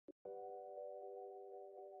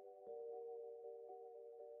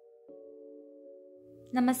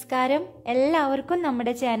നമസ്കാരം, എല്ലാവർക്കും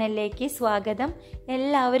നമ്മുടെ ചാനലിലേക്ക് സ്വാഗതം.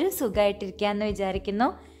 എല്ലാവരും സുഖമായിട്ടിരിക്കാമെന്ന് വിചാരിക്കുന്നു.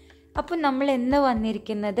 അപ്പം നമ്മൾ ഇന്ന്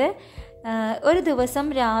വന്നിരിക്കുന്നത് ഒരു ദിവസം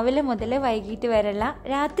രാവിലെ മുതൽ വൈകിട്ട് വരെയുള്ള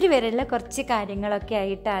രാത്രി വരെയുള്ള കുറച്ച് കാര്യങ്ങളൊക്കെ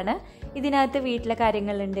ആയിട്ടാണ്. ഇതിനകത്ത് വീട്ടിലെ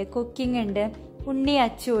കാര്യങ്ങളുണ്ട്, കുക്കിംഗ് ഉണ്ട്, ഉണ്ണി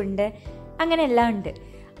അച്ചു ഉണ്ട്, അങ്ങനെ എല്ലാം ഉണ്ട്.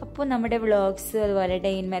 അപ്പോൾ നമ്മുടെ വ്ളോഗ്സ് അതുപോലെ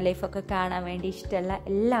ഡേ ഇൻ മൈ ലൈഫൊക്കെ കാണാൻ വേണ്ടി ഇഷ്ടമുള്ള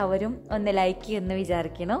എല്ലാവരും ഒന്ന് ലൈക്ക് ചെയ്യുമെന്ന്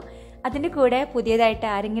വിചാരിക്കുന്നു. അതിൻ്റെ കൂടെ പുതിയതായിട്ട്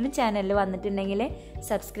ആരെങ്കിലും ചാനലിൽ വന്നിട്ടുണ്ടെങ്കിൽ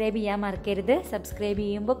സബ്സ്ക്രൈബ് ചെയ്യാൻ മറക്കരുത്. സബ്സ്ക്രൈബ്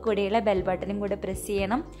ചെയ്യുമ്പോൾ കൂടെയുള്ള ബെൽ ബട്ടണും കൂടെ പ്രസ്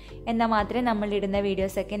ചെയ്യണം. എന്നാൽ മാത്രമേ നമ്മളിടുന്ന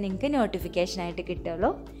വീഡിയോസൊക്കെ നിങ്ങൾക്ക് നോട്ടിഫിക്കേഷനായിട്ട്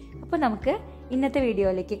കിട്ടുള്ളൂ. അപ്പോൾ നമുക്ക് ഇന്നത്തെ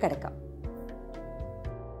വീഡിയോയിലേക്ക് കിടക്കാം.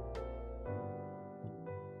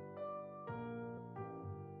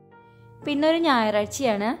 പിന്നൊരു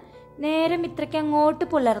ഞായറാഴ്ചയാണ്. നേരം ഇത്രയ്ക്ക് അങ്ങോട്ട്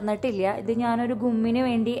പുലർന്നിട്ടില്ല. ഇത് ഞാനൊരു ഗുമ്മിന്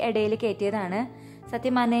വേണ്ടി ഇടയിൽ കയറ്റിയതാണ്.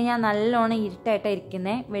 സത്യം പറഞ്ഞു കഴിഞ്ഞാൽ നല്ലോണം ഇരുട്ടായിട്ടാണ്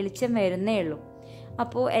ഇരിക്കുന്നത്, വെളിച്ചം വരുന്നേ ഉള്ളൂ.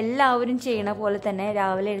 അപ്പോൾ എല്ലാവരും ചെയ്യണ പോലെ തന്നെ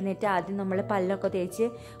രാവിലെ എഴുന്നേറ്റ് ആദ്യം നമ്മൾ പല്ലൊക്കെ തേച്ച്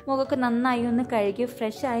മുഖമൊക്കെ നന്നായി ഒന്ന് കഴുകി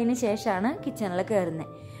ഫ്രഷ് ആയതിനു ശേഷമാണ് കിച്ചണിൽ കയറുന്നത്.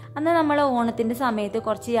 അന്ന് നമ്മൾ ഓണത്തിൻ്റെ സമയത്ത്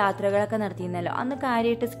കുറച്ച് യാത്രകളൊക്കെ നടത്തിയിരുന്നല്ലോ. അന്ന്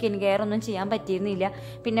കാര്യമായിട്ട് സ്കിൻ കെയർ ഒന്നും ചെയ്യാൻ പറ്റിയിരുന്നില്ല.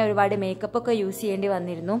 പിന്നെ ഒരുപാട് മേക്കപ്പൊക്കെ യൂസ് ചെയ്യേണ്ടി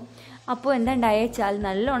വന്നിരുന്നു. അപ്പോൾ എന്താ ഉണ്ടായെന്ന് വെച്ചാൽ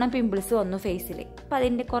നല്ലോണം പിമ്പിൾസ് വന്നു ഫേസിൽ. അപ്പോൾ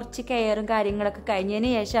അതിൻ്റെ കുറച്ച് കെയറും കാര്യങ്ങളൊക്കെ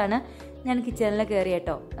കഴിഞ്ഞതിന് ശേഷമാണ് ഞാൻ കിച്ചണിൽ കയറി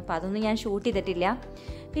കേട്ടോ. അപ്പോൾ അതൊന്നും ഞാൻ ഷൂട്ട് ചെയ്തിട്ടില്ല.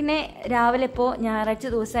 പിന്നെ രാവിലെ ഇപ്പോൾ ഞായറാഴ്ച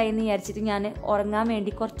ദിവസമായി എന്ന് വിചാരിച്ചിട്ട് ഞാൻ ഉറങ്ങാൻ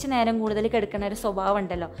വേണ്ടി കുറച്ച് നേരം കൂടുതൽ കിടക്കുന്ന ഒരു സ്വഭാവം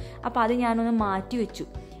ഉണ്ടല്ലോ. അപ്പോൾ അത് ഞാനൊന്ന് മാറ്റി വെച്ചു.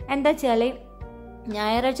 എന്താ വെച്ചാൽ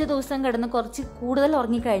ഞായറാഴ്ച ദിവസം കിടന്ന് കുറച്ച് കൂടുതൽ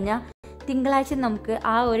ഉറങ്ങിക്കഴിഞ്ഞാൽ തിങ്കളാഴ്ച നമുക്ക്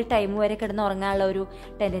ആ ഒരു ടൈം വരെ കിടന്ന് ഉറങ്ങാനുള്ള ഒരു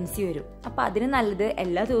ടെൻഡൻസി വരും. അപ്പോൾ അതിന് നല്ലത്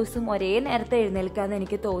എല്ലാ ദിവസവും ഒരേ നേരത്തെ എഴുന്നേൽക്കാമെന്ന്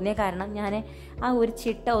എനിക്ക് തോന്നിയ കാരണം ഞാൻ ആ ഒരു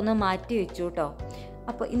ചിട്ട ഒന്ന് മാറ്റി വെച്ചു കേട്ടോ.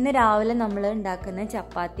 അപ്പോൾ ഇന്ന് രാവിലെ നമ്മൾ ഉണ്ടാക്കുന്ന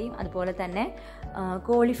ചപ്പാത്തിയും അതുപോലെ തന്നെ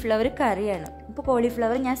കോളിഫ്ലവർ കറിയാണ്. ഇപ്പോൾ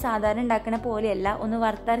കോളിഫ്ലവർ ഞാൻ സാധാരണ ഉണ്ടാക്കുന്ന പോലെയല്ല, ഒന്ന്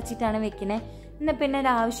വറുത്തരച്ചിട്ടാണ് വെക്കുന്നത്. എന്നാൽ പിന്നെ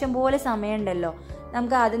ഒരു ആവശ്യം പോലെ സമയമുണ്ടല്ലോ,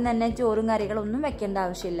 നമുക്ക് ആദ്യം തന്നെ ചോറും കറികളൊന്നും വെക്കേണ്ട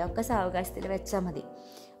ആവശ്യമില്ല, ഒക്കെ സാവകാശത്തിൽ വെച്ചാൽ മതി.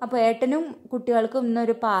 അപ്പോൾ ഏട്ടനും കുട്ടികൾക്കും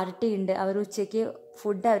ഇന്നൊരു പാർട്ടി ഉണ്ട്. അവർ ഉച്ചയ്ക്ക്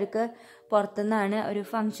ഫുഡ് അവർക്ക് പുറത്തുനിന്നാണ്, ഒരു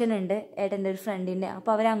ഫംഗ്ഷൻ ഉണ്ട് ഏട്ടൻ്റെ ഒരു ഫ്രണ്ടിൻ്റെ.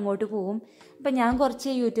 അപ്പോൾ അവരങ്ങോട്ട് പോവും. അപ്പം ഞാൻ കുറച്ച്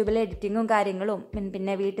യൂട്യൂബിൽ എഡിറ്റിങ്ങും കാര്യങ്ങളും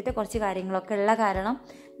പിന്നെ വീട്ടിലത്തെ കുറച്ച് കാര്യങ്ങളൊക്കെ ഉള്ള കാരണം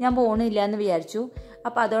ഞാൻ പോകണില്ല എന്ന് വിചാരിച്ചു.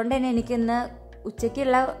 അപ്പോൾ അതുകൊണ്ട് തന്നെ എനിക്കിന്ന്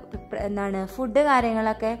ഉച്ചയ്ക്കുള്ള ഫുഡ്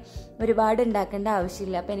കാര്യങ്ങളൊക്കെ ഒരുപാട് ഉണ്ടാക്കേണ്ട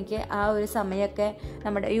ആവശ്യമില്ല. അപ്പോൾ എനിക്ക് ആ ഒരു സമയമൊക്കെ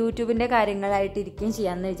നമ്മുടെ യൂട്യൂബിൻ്റെ കാര്യങ്ങളായിട്ട് ഇരിക്കുകയും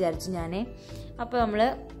ചെയ്യാമെന്ന് വിചാരിച്ചു ഞാൻ. അപ്പോൾ നമ്മൾ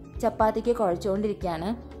ചപ്പാത്തിക്ക് കുഴച്ചുകൊണ്ടിരിക്കുകയാണ്.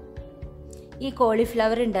 ഈ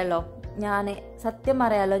കോളിഫ്ലവർ ഉണ്ടല്ലോ, ഞാൻ സത്യം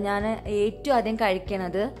പറയാലോ, ഞാൻ ഏറ്റവും ആദ്യം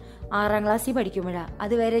കഴിക്കണത് 6ാം ക്ലാസ്സിൽ പഠിക്കുമ്പോഴാണ്.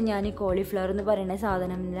 അതുവരെ ഞാൻ ഈ കോളിഫ്ലവർ എന്ന് പറയുന്ന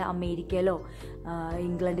സാധനം അമേരിക്കയിലോ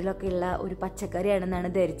ഇംഗ്ലണ്ടിലൊക്കെ ഉള്ള ഒരു പച്ചക്കറിയാണെന്നാണ്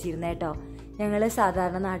ധരിച്ചിരുന്നത് കേട്ടോ. ഞങ്ങൾ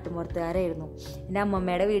സാധാരണ നാട്ടുമ്പുറത്തുകാരായിരുന്നു. എൻ്റെ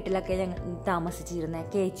അമ്മമ്മയുടെ വീട്ടിലൊക്കെ ഞങ്ങൾ താമസിച്ചിരുന്നത്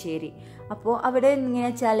കേച്ചേരി. അപ്പോൾ അവിടെ ഇങ്ങനെ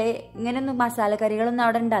വെച്ചാൽ ഇങ്ങനെയൊന്നും മസാലക്കറികളൊന്നും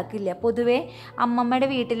അവിടെ ഉണ്ടാക്കില്ല. പൊതുവേ അമ്മമ്മയുടെ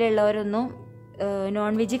വീട്ടിലുള്ളവരൊന്നും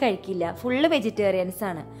നോൺ വെജ് കഴിക്കില്ല, ഫുള്ള്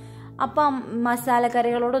വെജിറ്റേറിയൻസാണ്. അപ്പം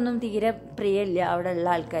മസാലക്കറികളോടൊന്നും തീരെ പ്രിയമില്ല അവിടെ ഉള്ള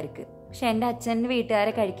ആൾക്കാർക്ക്. പക്ഷെ എൻ്റെ അച്ഛൻ്റെ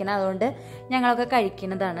വീട്ടുകാരെ കഴിക്കണം, അതുകൊണ്ട് ഞങ്ങളൊക്കെ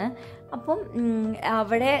കഴിക്കുന്നതാണ്. അപ്പം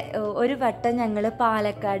അവിടെ ഒരു വട്ടം ഞങ്ങൾ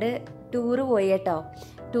പാലക്കാട് ടൂറ് പോയി കേട്ടോ.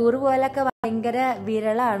 ടൂറ് പോയാലൊക്കെ ഭയങ്കര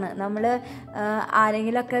വിരളാണ്. നമ്മൾ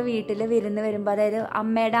ആരെങ്കിലുമൊക്കെ വീട്ടിൽ വിരുന്ന് വരുമ്പോൾ, അതായത്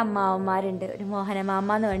അമ്മയുടെ അമ്മാവന്മാരുണ്ട്, ഒരു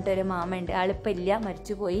മോഹനമാമ എന്ന് പറഞ്ഞിട്ട് ഒരു മാമയുണ്ട്, ആളിപ്പില്ല,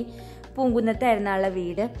 മരിച്ചുപോയി. പൂങ്കുന്നത്തായിരുന്നു ആളുടെ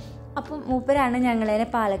വീട്. അപ്പം മൂപ്പരാണ് ഞങ്ങളതിനെ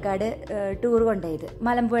പാലക്കാട് ടൂർ കൊണ്ടുപോയത്.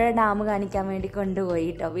 മലമ്പുഴ ഡാം കാണിക്കാൻ വേണ്ടി കൊണ്ടുപോയി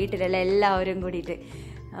കേട്ടോ, വീട്ടിലുള്ള എല്ലാവരും കൂടിയിട്ട്.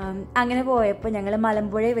 അങ്ങനെ പോയപ്പോൾ ഞങ്ങൾ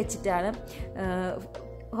മലമ്പുഴയിൽ വെച്ചിട്ടാണ്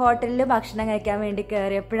ഹോട്ടലിൽ ഭക്ഷണം കഴിക്കാൻ വേണ്ടി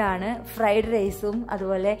കയറിയപ്പോഴാണ് ഫ്രൈഡ് റൈസും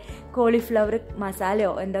അതുപോലെ കോളിഫ്ലവർ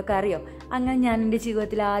മസാലയോ എന്തോ കറിയോ, അങ്ങനെ ഞാൻ എൻ്റെ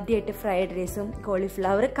ജീവിതത്തിൽ ആദ്യമായിട്ട് ഫ്രൈഡ് റൈസും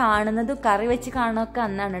കോളിഫ്ലവർ കാണുന്നതും കറി വെച്ച് കാണുന്നതൊക്കെ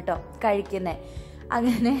അന്നാണ് കേട്ടോ കഴിക്കുന്നത്.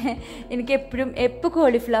 അങ്ങനെ എനിക്ക് എപ്പോൾ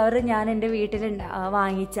കോളിഫ്ലവർ ഞാൻ എൻ്റെ വീട്ടിൽ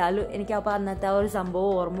വാങ്ങിച്ചാലും എനിക്ക് അപ്പോൾ അന്നത്തെ ആ ഒരു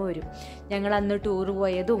സംഭവം ഓർമ്മ വരും. ഞങ്ങൾ അന്ന് ടൂറ്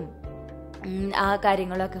പോയതും ആ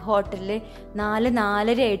കാര്യങ്ങളൊക്കെ. ഹോട്ടലിൽ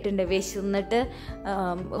 4-4:30 ആയിട്ടുണ്ട്, വിശന്നിട്ട്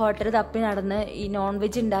ഹോട്ടൽ തപ്പി നടന്ന് ഈ നോൺ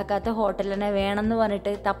വെജ് ഉണ്ടാക്കാത്ത ഹോട്ടൽ തന്നെ വേണമെന്ന്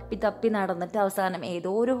പറഞ്ഞിട്ട് തപ്പി നടന്നിട്ട് അവസാനം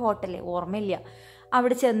ഏതോ ഒരു ഹോട്ടൽ ഓർമ്മയില്ല,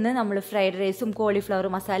 അവിടെ ചെന്ന് നമ്മൾ ഫ്രൈഡ് റൈസും കോളിഫ്ലവർ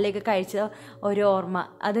മസാലയൊക്കെ കഴിച്ച ഒരു ഓർമ്മ.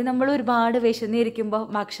 അത് നമ്മൾ ഒരുപാട് വിശന്നിരിക്കുമ്പോൾ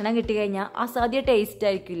ഭക്ഷണം കിട്ടിക്കഴിഞ്ഞാൽ അസാധ്യ ടേസ്റ്റ്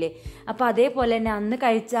ആയിരിക്കില്ലേ. അപ്പോൾ അതേപോലെ തന്നെ അന്ന്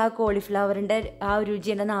കഴിച്ച ആ കോളിഫ്ലവറിൻ്റെ ആ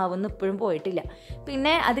രുചി എൻ്റെ നാവൊന്നും ഇപ്പോഴും പോയിട്ടില്ല.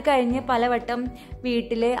 പിന്നെ അത് കഴിഞ്ഞ് പലവട്ടം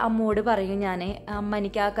വീട്ടിൽ അമ്മോട് പറയും ഞാൻ, അമ്മ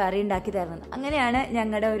എനിക്ക് ആ കറി ഉണ്ടാക്കി തരണം. അങ്ങനെയാണ്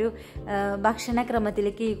ഞങ്ങളുടെ ഒരു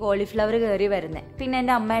ഭക്ഷണക്രമത്തിലേക്ക് ഈ കോളിഫ്ലവർ കയറി വരുന്നത്. പിന്നെ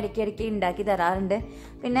എൻ്റെ അമ്മ ഇടയ്ക്കിടയ്ക്ക് ഉണ്ടാക്കി തരാറുണ്ട്.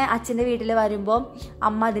 പിന്നെ അച്ഛൻ്റെ വീട്ടിൽ വരുമ്പോൾ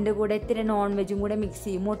അമ്മ അതിൻ്റെ കൂടെ ഇത്തിരി നോൺ വെജും കൂടെ മിക്സ്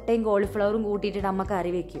ചെയ്യും. മുട്ടയും കോളിഫ്ലവറും കൂട്ടിയിട്ടിട്ട് അമ്മ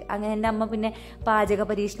കറി വെക്കും. അങ്ങനെ എൻ്റെ അമ്മ പിന്നെ പാചക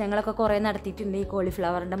പരീക്ഷണങ്ങളൊക്കെ കുറേ നടത്തിയിട്ടുണ്ട് ഈ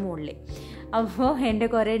കോളിഫ്ലവറിൻ്റെ മുകളിൽ. അപ്പോൾ എൻ്റെ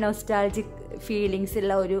കുറേ നൊസ്റ്റാൾജിക് ഫീലിങ്സ്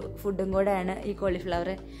ഉള്ള ഒരു ഫുഡും കൂടെയാണ് ഈ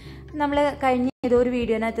കോളിഫ്ലവർ. നമ്മൾ കഴിഞ്ഞ ഏതോ ഒരു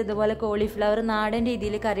വീഡിയോനകത്ത് ഇതുപോലെ കോളിഫ്ലവർ നാടൻ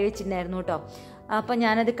രീതിയിൽ കറി വെച്ചിട്ടുണ്ടായിരുന്നു കേട്ടോ. അപ്പോൾ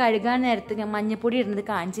ഞാനത് കഴുകാൻ നേരത്ത് ഞാൻ മഞ്ഞപ്പൊടി ഇടുന്നത്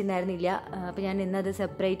കാണിച്ചിട്ടുണ്ടായിരുന്നില്ല. അപ്പോൾ ഞാൻ ഇന്നത്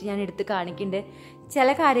സെപ്പറേറ്റ് ഞാൻ എടുത്ത് കാണിക്കുന്നുണ്ട്.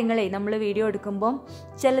 ചില കാര്യങ്ങളെ നമ്മൾ വീഡിയോ എടുക്കുമ്പം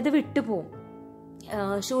ചിലത് വിട്ടുപോകും,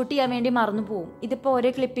 ഷൂട്ട് ചെയ്യാൻ വേണ്ടി മറന്നു പോവും. ഇതിപ്പോൾ ഓരോ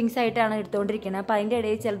ക്ലിപ്പിങ്സ് ആയിട്ടാണ് എടുത്തുകൊണ്ടിരിക്കുന്നത്. അപ്പോൾ അതിൻ്റെ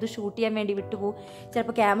ഇടയിൽ ചിലത് ഷൂട്ട് ചെയ്യാൻ വേണ്ടി വിട്ടുപോകും,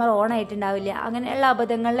 ചിലപ്പോൾ ക്യാമറ ഓൺ ആയിട്ടുണ്ടാവില്ല. അങ്ങനെയുള്ള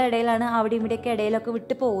അബദ്ധങ്ങളുടെ ഇടയിലാണ് അവിടെ ഇവിടെയൊക്കെ ഇടയിലൊക്കെ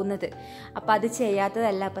വിട്ടു പോകുന്നത്. അപ്പോൾ അത്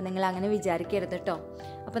ചെയ്യാത്തതല്ല, അപ്പോൾ നിങ്ങൾ അങ്ങനെ വിചാരിക്കരുത് കേട്ടോ.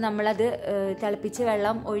 അപ്പോൾ നമ്മളത് തിളപ്പിച്ച്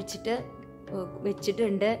വെള്ളം ഒഴിച്ചിട്ട്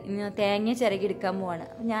വെച്ചിട്ടുണ്ട്. തേങ്ങ ചിരകി എടുക്കാൻ പോവാണ്.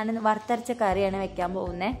 ഞാൻ വറുത്തരച്ച കറിയാണ് വെക്കാൻ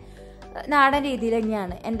പോകുന്നത്. നാടൻ രീതിയിൽ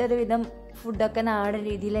തന്നെയാണ് എൻ്റെ ഒരു വിധം ഫുഡൊക്കെ നാടൻ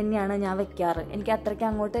രീതിയിൽ തന്നെയാണ് ഞാൻ വെക്കാറ്. എനിക്ക് അത്രയ്ക്ക്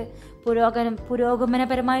അങ്ങോട്ട്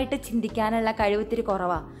പുരോഗമനപരമായിട്ട് ചിന്തിക്കാനുള്ള കഴിവത്തിരി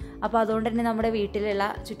കുറവാണ്. അപ്പോൾ അതുകൊണ്ട് തന്നെ നമ്മുടെ വീട്ടിലുള്ള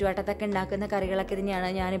ചുറ്റുവട്ടത്തൊക്കെ ഉണ്ടാക്കുന്ന കറികളൊക്കെ തന്നെയാണ്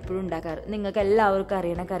ഞാനെപ്പോഴും ഉണ്ടാക്കാറ്. നിങ്ങൾക്ക് എല്ലാവർക്കും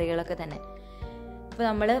അറിയണ കറികളൊക്കെ തന്നെ. അപ്പോൾ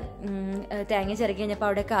നമ്മൾ തേങ്ങ ചിരകി കഴിഞ്ഞപ്പോൾ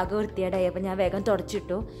അവിടെയൊക്കെ ആകെ വൃത്തിയേടായി. അപ്പോൾ ഞാൻ വേഗം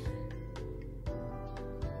തുടച്ചിട്ടു.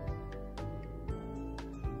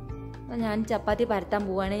 ഞാൻ ചപ്പാത്തി പരത്താൻ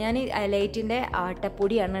പോവുകയാണ്. ഞാൻ ഈ ലൈറ്റിൻ്റെ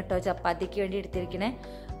ആട്ടപ്പൊടിയാണ് കേട്ടോ ചപ്പാത്തിക്ക് വേണ്ടി എടുത്തിരിക്കണേ.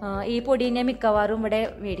 ഈ പൊടി ഞാൻ മിക്കവാറും ഇവിടെ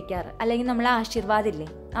മേടിക്കാറ്. അല്ലെങ്കിൽ നമ്മൾ ആശീർവാദ് ഇല്ലേ,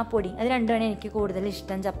 ആ പൊടി, അത് രണ്ടുമാണ് എനിക്ക് കൂടുതൽ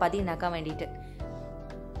ഇഷ്ടം ചപ്പാത്തി ഉണ്ടാക്കാൻ വേണ്ടിയിട്ട്.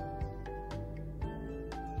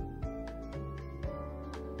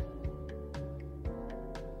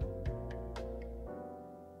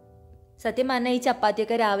 സത്യം പറഞ്ഞാൽ ഈ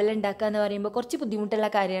ചപ്പാത്തിയൊക്കെ രാവിലെ ഉണ്ടാക്കുക എന്ന് പറയുമ്പോൾ കുറച്ച് ബുദ്ധിമുട്ടുള്ള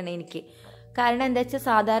കാര്യമാണ് എനിക്ക്. കാരണം എന്താ വെച്ചാൽ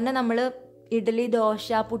സാധാരണ നമ്മൾ ഇഡ്ഡലി, ദോശ,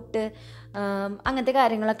 പുട്ട് അങ്ങനത്തെ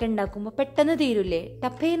കാര്യങ്ങളൊക്കെ ഉണ്ടാക്കുമ്പോൾ പെട്ടെന്ന് തീരൂലേ,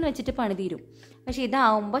 ടപ്പേന്ന് വെച്ചിട്ട് പണി തീരും. പക്ഷെ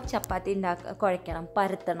ഇതാവുമ്പോൾ ചപ്പാത്തി കുഴയ്ക്കണം,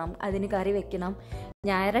 പരത്തണം, അതിന് കറി വെക്കണം.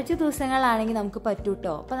 ഞായറാഴ്ച ദിവസങ്ങളാണെങ്കിൽ നമുക്ക്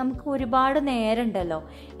പറ്റൂട്ടോ. അപ്പോൾ നമുക്ക് ഒരുപാട് നേരം ഉണ്ടല്ലോ,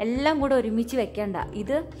 എല്ലാം കൂടെ ഒരുമിച്ച് വെക്കണ്ട.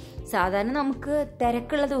 ഇത് സാധാരണ നമുക്ക്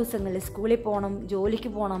തിരക്കുള്ള ദിവസങ്ങളിൽ സ്കൂളിൽ പോകണം,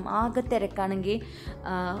 ജോലിക്ക് പോകണം, ആകെ തിരക്കാണെങ്കിൽ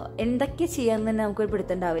എന്തൊക്കെ ചെയ്യാമെന്ന് തന്നെ നമുക്കൊരു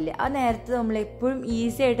പിടുത്തുണ്ടാവില്ല. ആ നേരത്ത് നമ്മൾ എപ്പോഴും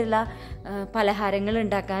ഈസി ആയിട്ടുള്ള പലഹാരങ്ങൾ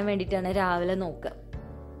ഉണ്ടാക്കാൻ വേണ്ടിയിട്ടാണ് രാവിലെ നോക്കുക.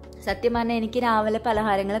 സത്യം പറഞ്ഞാൽ എനിക്ക് രാവിലെ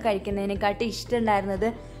പലഹാരങ്ങൾ കഴിക്കുന്നതിനെക്കാട്ടി ഇഷ്ടമുണ്ടായിരുന്നത്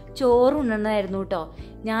ചോറുണ്ണണമായിരുന്നു കേട്ടോ.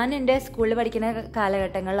 ഞാൻ എൻ്റെ സ്കൂളിൽ പഠിക്കുന്ന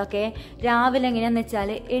കാലഘട്ടങ്ങളിലൊക്കെ രാവിലെ എങ്ങനെയാണെന്ന് വെച്ചാൽ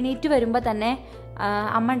എണീറ്റ് വരുമ്പോൾ തന്നെ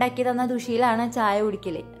അമ്മ ഉണ്ടാക്കി തന്ന ദുഷിയിലാണ് ചായ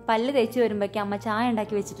കുടിക്കൽ. പല്ല് തേച്ച് വരുമ്പോഴേക്കും അമ്മ ചായ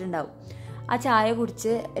ഉണ്ടാക്കി വെച്ചിട്ടുണ്ടാവും. ആ ചായ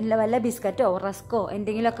കുടിച്ച് വല്ല ബിസ്ക്കറ്റോ റസ്കോ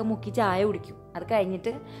എന്തെങ്കിലുമൊക്കെ മുക്കി ചായ കുടിക്കും. അത്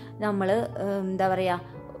കഴിഞ്ഞിട്ട് നമ്മൾ എന്താ പറയുക,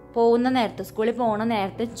 പോകുന്ന നേരത്ത്, സ്കൂളിൽ പോകുന്ന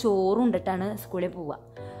നേരത്തെ ചോറുണ്ടിട്ടാണ് സ്കൂളിൽ പോവുക.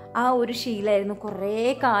 ആ ഒരു ശീലമായിരുന്നു കുറേ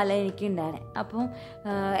കാലം എനിക്ക് ഉണ്ടായത്. അപ്പം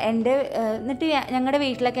എന്നിട്ട് ഞങ്ങളുടെ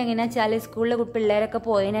വീട്ടിലൊക്കെ എങ്ങനെയാണെന്ന് വെച്ചാൽ സ്കൂളിൽ പിള്ളേരൊക്കെ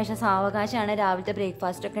പോയതിനു ശേഷം സാവകാശമാണ് രാവിലത്തെ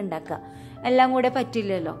ബ്രേക്ക്ഫാസ്റ്റൊക്കെ ഉണ്ടാക്കുക. എല്ലാം കൂടെ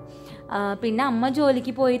പറ്റില്ലല്ലോ. പിന്നെ അമ്മ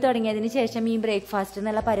ജോലിക്ക് പോയി തുടങ്ങിയതിന് ശേഷം ഈ ബ്രേക്ക്ഫാസ്റ്റ്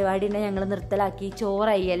എന്നുള്ള പരിപാടിനെ ഞങ്ങൾ നിർത്തലാക്കി.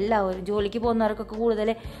 ചോറായി. എല്ലാവരും ജോലിക്ക് പോകുന്നവർക്കൊക്കെ കൂടുതൽ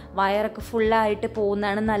വയറൊക്കെ ഫുള്ളായിട്ട്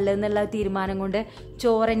പോകുന്നതാണ് നല്ലതെന്നുള്ള തീരുമാനം കൊണ്ട്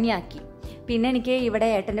ചോറ് തന്നെയാക്കി. പിന്നെ എനിക്ക് ഇവിടെ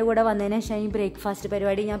ഏട്ടൻ്റെ കൂടെ വന്നതിന് ശേഷം ഈ ബ്രേക്ക്ഫാസ്റ്റ്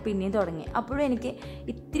പരിപാടി ഞാൻ പിന്നെയും തുടങ്ങി. അപ്പോഴും എനിക്ക്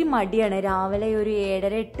ഇത്തിരി മടിയാണ്. രാവിലെ ഒരു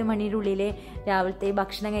 7-8 മണിയുടെ ഉള്ളിൽ രാവിലത്തെ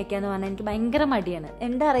ഭക്ഷണം കഴിക്കാമെന്ന് പറഞ്ഞാൽ എനിക്ക് ഭയങ്കര മടിയാണ്.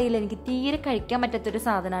 എന്താ അറിയില്ല, എനിക്ക് തീരെ കഴിക്കാൻ പറ്റാത്തൊരു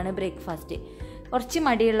സാധനമാണ് ബ്രേക്ക്ഫാസ്റ്റ്. കുറച്ച്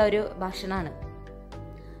മടിയുള്ള ഒരു ഭക്ഷണമാണ്.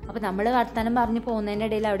 അപ്പോൾ നമ്മൾ വർത്തമാനം പറഞ്ഞ് പോകുന്നതിൻ്റെ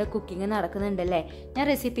ഇടയിൽ അവിടെ കുക്കിംഗ് നടക്കുന്നുണ്ടല്ലേ. ഞാൻ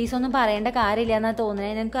റെസിപ്പീസൊന്നും പറയേണ്ട കാര്യമില്ല എന്നാണ്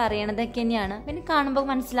തോന്നുന്നത്. ഞങ്ങൾക്ക് അറിയണതൊക്കെ തന്നെയാണ്. പിന്നെ കാണുമ്പോൾ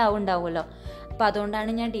മനസ്സിലാവുണ്ടാവുമല്ലോ. അപ്പോൾ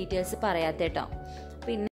അതുകൊണ്ടാണ് ഞാൻ ഡീറ്റെയിൽസ് പറയാത്ത കേട്ടോ.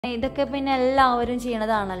 പിന്നെ ഇതൊക്കെ പിന്നെ എല്ലാവരും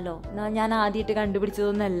ചെയ്യണതാണല്ലോ, ഞാൻ ആദ്യമായിട്ട്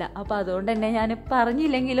കണ്ടുപിടിച്ചതൊന്നുമല്ല. അപ്പോൾ അതുകൊണ്ട് തന്നെ ഞാൻ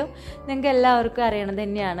പറഞ്ഞില്ലെങ്കിലും നിങ്ങൾക്ക് എല്ലാവർക്കും അറിയണത്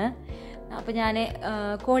തന്നെയാണ്. അപ്പോൾ ഞാൻ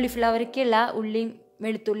കോളിഫ്ലവർക്കുള്ള ഉള്ളിയും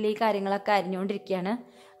വെളുത്തുള്ളി കാര്യങ്ങളൊക്കെ അരിഞ്ഞുകൊണ്ടിരിക്കുകയാണ്.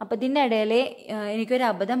 അപ്പോൾ ഇതിൻ്റെ ഇടയിൽ എനിക്കൊരു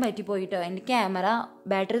അബദ്ധം പറ്റിപ്പോയിട്ടോ. എൻ്റെ ക്യാമറ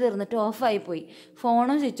ബാറ്ററി തീർന്നിട്ട് ഓഫായിപ്പോയി,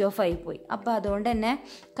 ഫോണും സ്വിച്ച് ഓഫ് ആയിപ്പോയി. അപ്പോൾ അതുകൊണ്ട് തന്നെ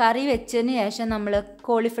കറി വെച്ചതിന് ശേഷം നമ്മൾ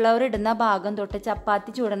കോളിഫ്ലവർ ഇടുന്ന ഭാഗം തൊട്ട്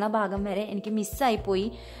ചപ്പാത്തി ചൂടുന്ന ഭാഗം വരെ എനിക്ക് മിസ്സായിപ്പോയി.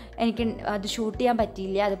 എനിക്ക് അത് ഷൂട്ട് ചെയ്യാൻ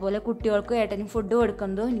പറ്റിയില്ല. അതുപോലെ കുട്ടികൾക്കും ഏട്ടനും ഫുഡ്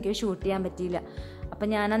കൊടുക്കുന്നതും എനിക്ക് ഷൂട്ട് ചെയ്യാൻ പറ്റിയില്ല. അപ്പം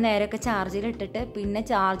ഞാൻ ആ നേരമൊക്കെ ചാർജിലിട്ടിട്ട് പിന്നെ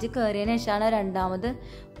ചാർജ് കയറിയതിന് ശേഷമാണ് രണ്ടാമത്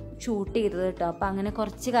ഷൂട്ട് ചെയ്തത് കേട്ടോ. അപ്പോൾ അങ്ങനെ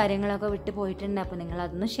കുറച്ച് കാര്യങ്ങളൊക്കെ വിട്ട് പോയിട്ടുണ്ട്. അപ്പോൾ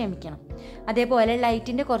നിങ്ങളതൊന്ന് ക്ഷമിക്കണം. അതേപോലെ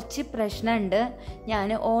ലൈറ്റിൻ്റെ കുറച്ച് പ്രശ്നമുണ്ട്.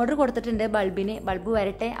 ഞാൻ ഓർഡർ കൊടുത്തിട്ടുണ്ട് ബൾബ്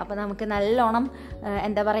വരട്ടെ. അപ്പോൾ നമുക്ക് നല്ലോണം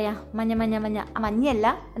എന്താ പറയുക, മഞ്ഞയല്ല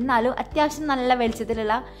എന്നാലും അത്യാവശ്യം നല്ല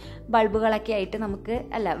വെളിച്ചത്തിലുള്ള ബൾബുകളൊക്കെ ആയിട്ട്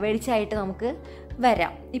വെളിച്ചമായിട്ട് നമുക്ക്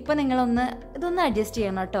വരാം. ഇപ്പോൾ ഇതൊന്ന് അഡ്ജസ്റ്റ്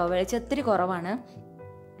ചെയ്യണം കേട്ടോ. വെളിച്ചം ഒത്തിരി കുറവാണ്.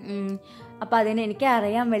 അപ്പോൾ അതിന്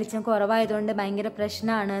എനിക്കറിയാം വെളിച്ചം കുറവായതുകൊണ്ട് ഭയങ്കര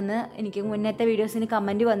പ്രശ്നമാണെന്ന് എനിക്ക് മുന്നത്തെ വീഡിയോസിന്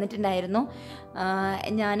കമൻറ്റ് വന്നിട്ടുണ്ടായിരുന്നു.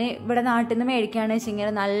 ഞാൻ ഇവിടെ നാട്ടിൽ നിന്ന് മേടിക്കുകയാണെന്ന് വെച്ചെങ്കിൽ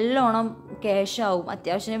നല്ലോണം ക്യാഷാവും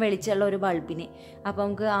അത്യാവശ്യം വെളിച്ചമുള്ള ഒരു ബൾബിന്. അപ്പോൾ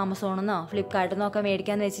നമുക്ക് ആമസോണിൽ നിന്നോ ഫ്ലിപ്കാർട്ടിൽ നിന്നോ ഒക്കെ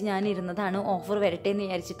മേടിക്കാമെന്ന് വെച്ച് ഞാൻ ഇരുന്നതാണ്. ഓഫർ വരട്ടെ എന്ന്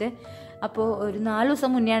വിചാരിച്ചിട്ട് അപ്പോൾ ഒരു 4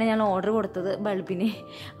 ദിവസം മുന്നെയാണ് ഞാൻ ഓർഡർ കൊടുത്തത് ബൾബിന്.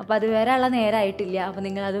 അപ്പോൾ അത് വരെയുള്ള നേരമായിട്ടില്ല. അപ്പോൾ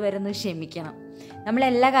നിങ്ങളത് വരെ ഒന്ന് ക്ഷമിക്കണം.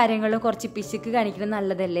 നമ്മളെല്ലാ കാര്യങ്ങളിലും കുറച്ച് പിശുക്ക് കാണിക്കുന്നത്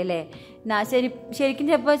നല്ലതല്ലേ അല്ലേ? ശരിക്കും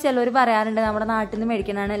ചിലപ്പോൾ ചിലർ പറയാറുണ്ട് നമ്മുടെ നാട്ടിൽ നിന്ന്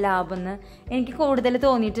മേടിക്കാനാണ് ലാഭം എന്ന്. എനിക്ക് കൂടുതൽ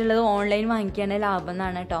തോന്നിയിട്ടുള്ളത് ഓൺലൈൻ വാങ്ങിക്കുകയാണ് ലാഭം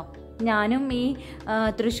എന്നാണ് കേട്ടോ. ഞാനും ഈ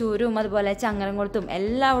തൃശ്ശൂരും അതുപോലെ ചങ്ങരംകുളത്തും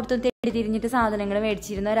എല്ലായിടത്തും തേടി തിരിഞ്ഞിട്ട് സാധനങ്ങൾ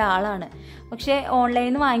മേടിച്ചിരുന്ന ഒരാളാണ്. പക്ഷേ ഓൺലൈനിൽ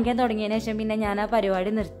നിന്ന് വാങ്ങിക്കാൻ തുടങ്ങിയതിന് ശേഷം പിന്നെ ഞാൻ ആ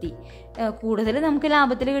പരിപാടി നിർത്തി. കൂടുതൽ നമുക്ക്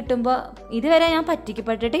ലാഭത്തിൽ കിട്ടുമ്പോൾ ഇതുവരെ ഞാൻ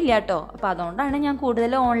പറ്റിക്കപ്പെട്ടിട്ടില്ല കേട്ടോ. അപ്പോൾ അതുകൊണ്ടാണ് ഞാൻ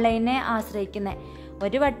കൂടുതൽ ഓൺലൈനെ ആശ്രയിക്കുന്നത്.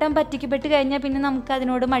 ഒരു വട്ടം പറ്റിക്കപ്പെട്ട് കഴിഞ്ഞാൽ പിന്നെ നമുക്ക്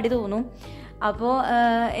അതിനോട് മടി തോന്നും. അപ്പോൾ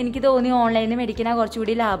എനിക്ക് തോന്നി ഓൺലൈനിൽ മേടിക്കുന്ന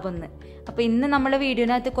കുറച്ചുകൂടി ലാഭമെന്ന്. അപ്പോൾ ഇന്ന് നമ്മുടെ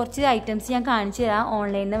വീഡിയോനകത്ത് കുറച്ച് ഐറ്റംസ് ഞാൻ കാണിച്ചു തരാം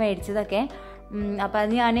ഓൺലൈനിൽ നിന്ന് മേടിച്ചതൊക്കെ. അപ്പം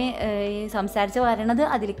അത് ഞാൻ സംസാരിച്ച് വരണത്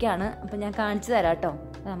അതിലേക്കാണ്. അപ്പം ഞാൻ കാണിച്ചു തരാം കേട്ടോ.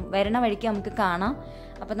 വരണ വഴിക്ക് നമുക്ക് കാണാം.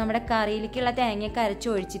 അപ്പം നമ്മുടെ കറിയിലേക്കുള്ള തേങ്ങയൊക്കെ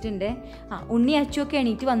അരച്ചൊഴിച്ചിട്ടുണ്ട്. ഉണ്ണി അച്ചുമൊക്കെ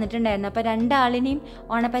എണീറ്റ് വന്നിട്ടുണ്ടായിരുന്നു. അപ്പോൾ രണ്ടാളിനെയും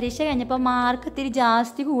ഓണപരീക്ഷ കഴിഞ്ഞപ്പോൾ മാർക്ക് ഇത്തിരി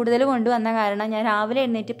ജാസ്തി കൂടുതൽ കൊണ്ടുവന്ന കാരണം ഞാൻ രാവിലെ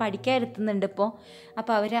എഴുന്നേറ്റ് പഠിക്കാൻ ഇരുത്തുന്നുണ്ട് ഇപ്പോൾ.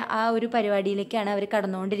 അപ്പോൾ അവർ ആ ഒരു പരിപാടിയിലേക്കാണ് അവർ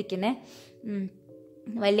കടന്നുകൊണ്ടിരിക്കുന്നത്.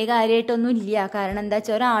 വലിയ കാര്യമായിട്ടൊന്നും ഇല്ല. കാരണം എന്താ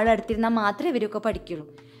വെച്ചാൽ ഒരാളെടുത്തിരുന്നാൽ മാത്രമേ ഇവരൊക്കെ പഠിക്കുള്ളൂ.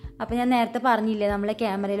 അപ്പോൾ ഞാൻ നേരത്തെ പറഞ്ഞില്ലേ നമ്മളെ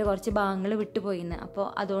ക്യാമറയിൽ കുറച്ച് ഭാഗങ്ങൾ വിട്ടുപോയിന്ന്. അപ്പോൾ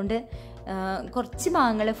അതുകൊണ്ട് കുറച്ച്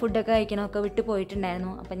ഭാഗങ്ങൾ ഫുഡൊക്കെ കഴിക്കണമൊക്കെ വിട്ടു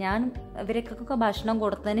പോയിട്ടുണ്ടായിരുന്നു. അപ്പോൾ ഞാൻ ഇവർക്കൊക്കെ ഭക്ഷണം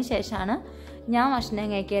കൊടുത്തതിന് ശേഷമാണ് ഞാൻ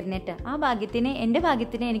ഭക്ഷണം കഴിക്കായിരുന്നിട്ട് എൻ്റെ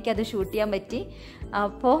ഭാഗ്യത്തിന് എനിക്കത് ഷൂട്ട് ചെയ്യാൻ പറ്റി.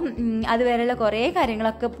 അപ്പോൾ അതുവരെയുള്ള കുറേ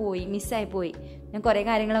കാര്യങ്ങളൊക്കെ മിസ്സായി പോയി. ഞാൻ കുറേ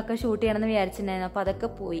കാര്യങ്ങളൊക്കെ ഷൂട്ട് ചെയ്യണമെന്ന് വിചാരിച്ചിട്ടുണ്ടായിരുന്നു. അപ്പോൾ അതൊക്കെ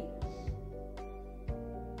പോയി.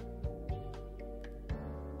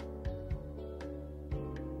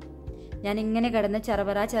 ഞാനിങ്ങനെ കിടന്ന്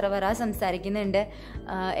ചെറവറ സംസാരിക്കുന്നുണ്ട്.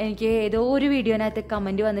 എനിക്ക് ഏതോ ഒരു വീഡിയോനകത്ത്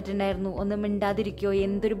കമൻറ്റ് വന്നിട്ടുണ്ടായിരുന്നു, ഒന്ന് മിണ്ടാതിരിക്കുമോ,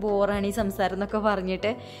 എന്തൊരു ബോറാണ് ഈ സംസാരം എന്നൊക്കെ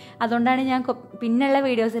പറഞ്ഞിട്ട്. അതുകൊണ്ടാണ് ഞാൻ പിന്നെയുള്ള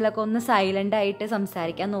വീഡിയോസിലൊക്കെ ഒന്ന് സൈലൻ്റായിട്ട്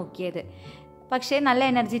സംസാരിക്കാൻ നോക്കിയത്. പക്ഷേ നല്ല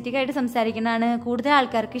എനർജറ്റിക് ആയിട്ട് സംസാരിക്കുന്നതാണ് കൂടുതൽ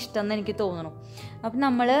ആൾക്കാർക്ക് ഇഷ്ടമെന്ന് എനിക്ക് തോന്നുന്നു. അപ്പം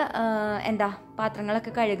നമ്മൾ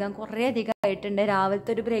പാത്രങ്ങളൊക്കെ കഴുകാൻ കുറേ അധികം ആയിട്ടുണ്ട്.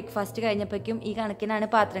 രാവിലത്തെ ഒരു ബ്രേക്ക്ഫാസ്റ്റ് കഴിഞ്ഞപ്പോഴേക്കും ഈ കണക്കിനാണ്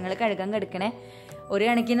പാത്രങ്ങൾ കഴുകാൻ കിടക്കണേ. ഒരു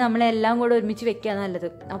കണക്കിന് നമ്മളെല്ലാം കൂടെ ഒരുമിച്ച് വെക്കുക നല്ലത്.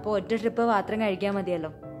 അപ്പോൾ ഒറ്റ ട്രിപ്പ് പാത്രം കഴിക്കാൻ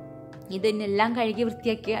മതിയല്ലോ. ഇതിനെല്ലാം കഴുകി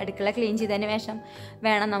വൃത്തിയാക്കി അടുക്കള ക്ലീൻ ചെയ്തതിന് ശേഷം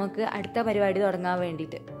വേണം നമുക്ക് അടുത്ത പരിപാടി തുടങ്ങാൻ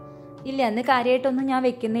വേണ്ടിയിട്ട്. ഇല്ല, അന്ന് കാര്യമായിട്ടൊന്നും ഞാൻ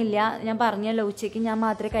വെക്കുന്നില്ല. ഞാൻ പറഞ്ഞല്ലോ ഉച്ചയ്ക്ക് ഞാൻ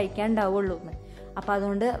മാത്രമേ കഴിക്കാനുണ്ടാവുള്ളൂ എന്ന്. അപ്പോൾ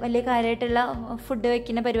അതുകൊണ്ട് വലിയ കാര്യമായിട്ടുള്ള ഫുഡ്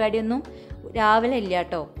വയ്ക്കുന്ന പരിപാടിയൊന്നും രാവിലെ ഇല്ല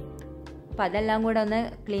കേട്ടോ. അപ്പോൾ അതെല്ലാം കൂടെ ഒന്ന്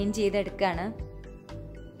ക്ലീൻ ചെയ്തെടുക്കുകയാണ്.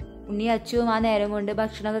 ഉണ്ണി അച്ചുവും ആ നേരം കൊണ്ട്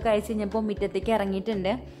ഭക്ഷണമൊക്കെ കഴിച്ച് കഴിഞ്ഞപ്പോൾ മുറ്റത്തേക്ക്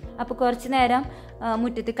ഇറങ്ങിയിട്ടുണ്ട്. അപ്പോൾ കുറച്ച് നേരം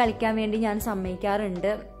മുറ്റത്ത് കളിക്കാൻ വേണ്ടി ഞാൻ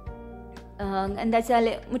സമ്മതിക്കാറുണ്ട്. എന്താ വെച്ചാൽ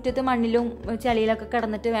മുറ്റത്ത് മണ്ണിലും ചളിയിലൊക്കെ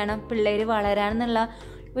കിടന്നിട്ട് വേണം പിള്ളേർ വളരാനെന്നുള്ള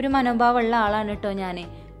ഒരു മനോഭാവമുള്ള ആളാണ് കേട്ടോ ഞാൻ.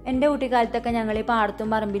 എൻ്റെ കുട്ടിക്കാലത്തൊക്കെ ഞങ്ങൾ ഈ പാടത്തും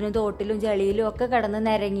പറമ്പിലും തോട്ടിലും ചെളിയിലും ഒക്കെ കിടന്ന്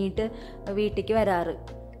നിരങ്ങിയിട്ട് വീട്ടിലേക്ക് വരാറ്.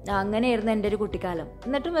 അങ്ങനെയായിരുന്നു എൻ്റെ ഒരു കുട്ടിക്കാലം.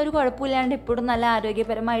 എന്നിട്ടും ഒരു കുഴപ്പമില്ലാണ്ട് ഇപ്പോഴും നല്ല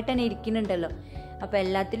ആരോഗ്യപരമായിട്ട് തന്നെ ഇരിക്കുന്നുണ്ടല്ലോ. അപ്പോൾ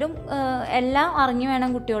എല്ലാം അറിഞ്ഞു വേണം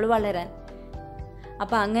കുട്ടികൾ വളരാൻ.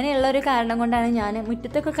 അപ്പോൾ അങ്ങനെയുള്ളൊരു കാരണം കൊണ്ടാണ് ഞാൻ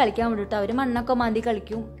മുറ്റത്തൊക്കെ കളിക്കാൻ വിട്ടിട്ട് അവർ മണ്ണൊക്കെ മാന്തി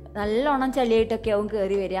കളിക്കും. നല്ലോണം ചളിയായിട്ടൊക്കെ ആവും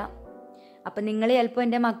കയറി വരിക. അപ്പം നിങ്ങൾ ചിലപ്പോൾ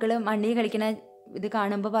എൻ്റെ മക്കൾ മണ്ണിൽ കളിക്കണ ഇത്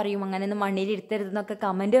കാണുമ്പോൾ പറയും അങ്ങനെയൊന്നും മണ്ണിൽ ഇരുത്തരുതെന്നൊക്കെ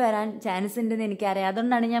കമൻറ്റ് വരാൻ ചാൻസ് ഉണ്ടെന്ന് എനിക്കറിയാം.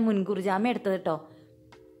 അതുകൊണ്ടാണ് ഞാൻ മുൻകൂർ ജാമ്യം എടുത്തത് കേട്ടോ.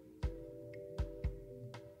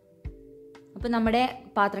 അപ്പോൾ നമ്മുടെ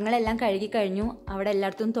പാത്രങ്ങളെല്ലാം കഴുകി കഴിഞ്ഞു. അവിടെ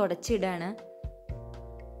എല്ലായിടത്തും തുടച്ചിടാണ്.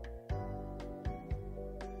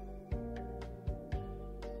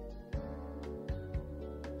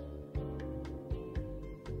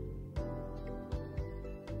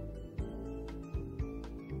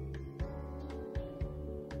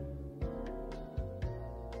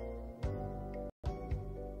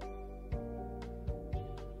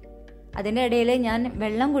 അതിൻ്റെ ഇടയിൽ ഞാൻ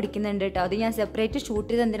വെള്ളം കുടിക്കുന്നുണ്ട് കേട്ടോ. അത് ഞാൻ സെപ്പറേറ്റ് ഷൂട്ട്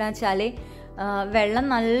ചെയ്ത് എന്തിനാണെന്ന് വെച്ചാൽ വെള്ളം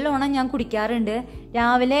നല്ലോണം ഞാൻ കുടിക്കാറുണ്ട്.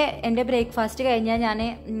 രാവിലെ എൻ്റെ ബ്രേക്ക്ഫാസ്റ്റ് കഴിഞ്ഞാൽ ഞാൻ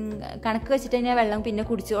കണക്ക് വെച്ചിട്ട് ഞാൻ വെള്ളം പിന്നെ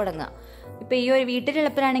കുടിച്ചു തുടങ്ങുക. ഇപ്പോൾ ഈ ഒരു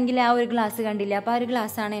വീട്ടിലുള്ളപ്പോഴാണെങ്കിൽ ആ ഒരു ഗ്ലാസ് കണ്ടില്ല, അപ്പോൾ ആ ഒരു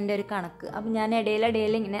ഗ്ലാസ്സാണ് എൻ്റെ ഒരു കണക്ക്. അപ്പം ഞാൻ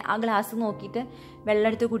ഇടയിൽ ഇങ്ങനെ ആ ഗ്ലാസ് നോക്കിയിട്ട് വെള്ളം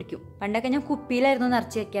എടുത്ത് കുടിക്കും. പണ്ടൊക്കെ ഞാൻ കുപ്പിയിലായിരുന്നു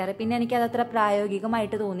നിറച്ച് വയ്ക്കാറ്. പിന്നെ എനിക്കതത്ര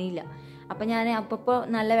പ്രായോഗികമായിട്ട് തോന്നിയില്ല. അപ്പം ഞാൻ അപ്പോൾ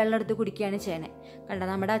നല്ല വെള്ളം എടുത്ത് കുടിക്കുകയാണ് ചെയ്യണേ. കണ്ട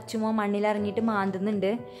നമ്മുടെ അച്ചുമോ മണ്ണിലിറങ്ങിയിട്ട്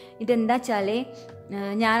മാന്തുന്നുണ്ട്. ഇതെന്താ വെച്ചാൽ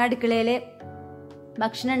ഞാൻ അടുക്കളയിൽ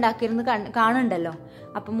ഭക്ഷണം ഉണ്ടാക്കിയിരുന്ന് കാണുന്നുണ്ടല്ലോ.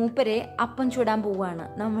 അപ്പം മൂപ്പര് അപ്പം ചൂടാൻ പോവുകയാണ്.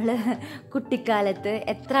 നമ്മൾ കുട്ടിക്കാലത്ത്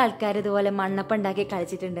എത്ര ആൾക്കാർ ഇതുപോലെ മണ്ണപ്പം ഉണ്ടാക്കി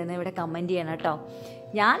കളിച്ചിട്ടുണ്ടെന്ന് ഇവിടെ കമൻറ്റ് ചെയ്യണം കേട്ടോ.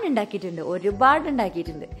 ഞാൻ ഉണ്ടാക്കിയിട്ടുണ്ട്, ഒരുപാട്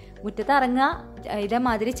ഉണ്ടാക്കിയിട്ടുണ്ട്. മുറ്റത്ത് ഇറങ്ങുക,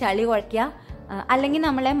 ഇതേമാതിരി ചളി കുഴയ്ക്കുക, അല്ലെങ്കിൽ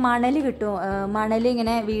നമ്മളെ മണൽ കിട്ടും. മണൽ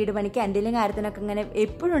ഇങ്ങനെ വീട് പണിക്ക് എന്തെങ്കിലും കാര്യത്തിനൊക്കെ ഇങ്ങനെ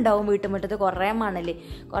എപ്പോഴും ഉണ്ടാവും വീട്ടുമുറ്റത്ത് കുറേ മണൽ,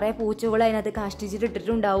 കുറേ പൂച്ചകൾ അതിനകത്ത് കാഷ്ടിച്ചിട്ട്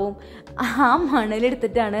ഇട്ടിട്ടുണ്ടാവും. ആ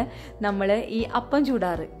മണലെടുത്തിട്ടാണ് നമ്മൾ ഈ അപ്പം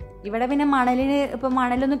ചൂടാറ്. ഇവിടെ പിന്നെ ഇപ്പം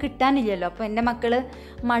മണലൊന്നും കിട്ടാനില്ലല്ലോ. അപ്പോൾ എൻ്റെ മക്കൾ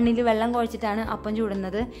മണ്ണിൽ വെള്ളം കുഴച്ചിട്ടാണ് അപ്പം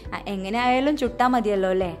ചൂടുന്നത്. എങ്ങനെ ആയാലും ചുട്ടാൽ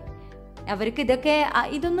മതിയല്ലോ അല്ലേ. അവർക്ക്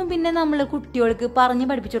ഇതൊന്നും പിന്നെ നമ്മൾ കുട്ടികൾക്ക് പറഞ്ഞ്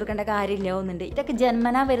പഠിപ്പിച്ചു കൊടുക്കേണ്ട കാര്യമില്ല ഒന്നുണ്ട്. ഇതൊക്കെ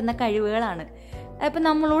ജന്മനാ വരുന്ന കഴിവുകളാണ്. അപ്പം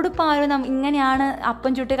നമ്മളോട് ഇപ്പോൾ ആരും ഇങ്ങനെയാണ്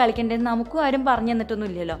അപ്പം ചുട്ട് കളിക്കേണ്ടതെന്ന് നമുക്കും ആരും പറഞ്ഞു തന്നിട്ടൊന്നും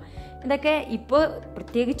ഇല്ലല്ലോ. ഇതൊക്കെ ഇപ്പോൾ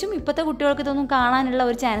പ്രത്യേകിച്ചും ഇപ്പോഴത്തെ കുട്ടികൾക്ക് ഇതൊന്നും കാണാനുള്ള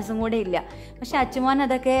ഒരു ചാൻസും കൂടെ ഇല്ല. പക്ഷെ അച്ചുമോൻ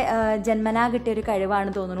അതൊക്കെ ജന്മനാ കിട്ടിയൊരു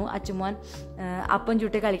കഴിവാണ് തോന്നുന്നു. അച്ചുമോൻ അപ്പം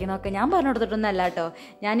ചുട്ട് കളിക്കണമൊക്കെ ഞാൻ പറഞ്ഞു കൊടുത്തിട്ടൊന്നല്ല കേട്ടോ.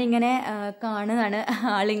 ഞാനിങ്ങനെ കാണുകയാണ്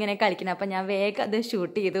ആളിങ്ങനെ കളിക്കണം. അപ്പം ഞാൻ വേഗം അത്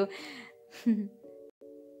ഷൂട്ട് ചെയ്തു.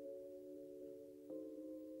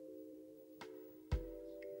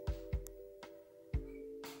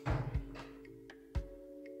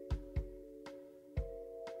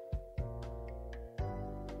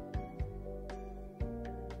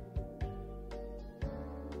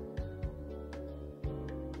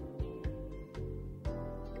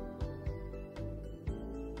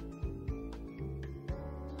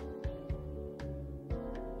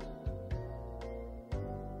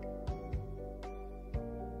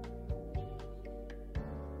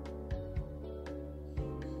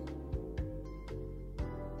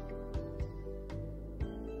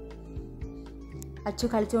 അച്ചു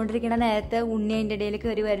കളിച്ചുകൊണ്ടിരിക്കുന്ന നേരത്തെ ഉണ്ണി അതിൻ്റെ ഇടയിൽ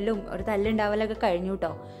കയറി വരലും ഒരു തല്ലുണ്ടാവലൊക്കെ കഴിഞ്ഞു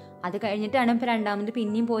കേട്ടോ. അത് കഴിഞ്ഞിട്ടാണ് ഇപ്പോൾ രണ്ടാമത്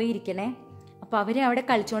പിന്നെയും പോയി ഇരിക്കണേ. അപ്പോൾ അവർ അവിടെ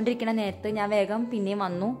കളിച്ചുകൊണ്ടിരിക്കുന്ന നേരത്ത് ഞാൻ വേഗം പിന്നെയും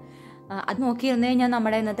വന്നു. അത് നോക്കിയിരുന്നു കഴിഞ്ഞാൽ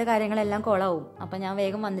നമ്മുടെ ഇന്നത്തെ കാര്യങ്ങളെല്ലാം കുളമാവും. അപ്പോൾ ഞാൻ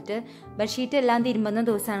വേഗം വന്നിട്ട് ബെഡ്ഷീറ്റ് എല്ലാം തിരുമ്പുന്ന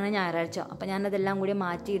ദിവസമാണ് ഞായറാഴ്ച. അപ്പോൾ ഞാനതെല്ലാം കൂടി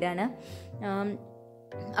മാറ്റിയിടാണ്.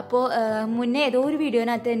 അപ്പോൾ മുന്നേ ഏതോ ഒരു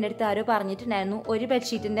വീഡിയോനകത്ത് എൻ്റെ അടുത്ത് ആരോ പറഞ്ഞിട്ടുണ്ടായിരുന്നു, ഒരു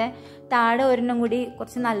ബെഡ്ഷീറ്റിൻ്റെ താഴെ ഒരെണ്ണം കൂടി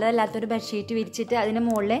കുറച്ച് നല്ലതല്ലാത്തൊരു ബെഡ്ഷീറ്റ് വിരിച്ചിട്ട് അതിന്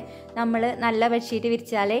മുകളിൽ നമ്മൾ നല്ല ബെഡ്ഷീറ്റ്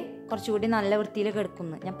വിരിച്ചാലേ കുറച്ചുകൂടി നല്ല വൃത്തിയിൽ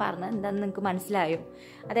കിടക്കുന്നു. ഞാൻ പറഞ്ഞത് എന്താണെന്ന് നിങ്ങൾക്ക് മനസ്സിലായോ?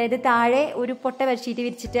 അതായത് താഴെ ഒരു പൊട്ട ബെഡ്ഷീറ്റ്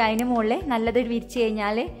വിരിച്ചിട്ട് അതിന് മുകളിൽ നല്ലത് വിരിച്ച്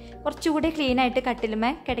കഴിഞ്ഞാൽ കുറച്ചുകൂടി ക്ലീനായിട്ട്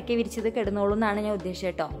കട്ടിലുമേ കിടക്കി വിരിച്ചത് കിടന്നോളൂ എന്നാണ് ഞാൻ ഉദ്ദേശിച്ചത്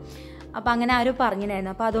കേട്ടോ. അപ്പോൾ അങ്ങനെ ആരും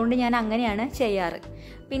പറഞ്ഞിട്ടുണ്ടായിരുന്നു. അപ്പോൾ അതുകൊണ്ട് ഞാൻ അങ്ങനെയാണ് ചെയ്യാറ്.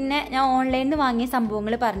 പിന്നെ ഞാൻ ഓൺലൈനിൽ നിന്ന് വാങ്ങിയ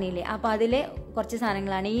സംഭവങ്ങൾ പറഞ്ഞില്ലേ, അപ്പോൾ അതിൽ കുറച്ച്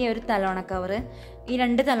സാധനങ്ങളാണ്. ഈ ഒരു തലോണ കവറ്, ഈ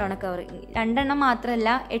 2 തലോണ കവർ, 2 എണ്ണം മാത്രമല്ല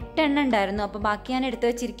 8 എണ്ണം ഉണ്ടായിരുന്നു. അപ്പോൾ ബാക്കി ഞാൻ എടുത്ത്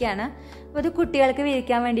വെച്ചിരിക്കുകയാണ്. അപ്പോൾ ഇത് കുട്ടികൾക്ക്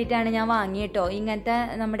വിരിക്കാൻ വേണ്ടിയിട്ടാണ് ഞാൻ വാങ്ങിയിട്ടോ. ഇങ്ങനത്തെ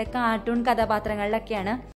നമ്മുടെ കാർട്ടൂൺ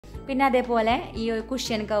കഥാപാത്രങ്ങളിലൊക്കെയാണ്. പിന്നെ അതേപോലെ ഈ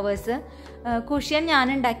കുഷ്യൻ കവേഴ്സ്, കുഷ്യൻ ഞാൻ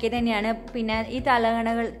ഉണ്ടാക്കിയത് തന്നെയാണ്. പിന്നെ ഈ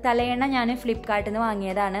തലയണ ഞാൻ ഫ്ലിപ്കാർട്ടിൽ നിന്ന്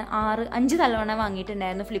വാങ്ങിയതാണ്. 5 തലയണ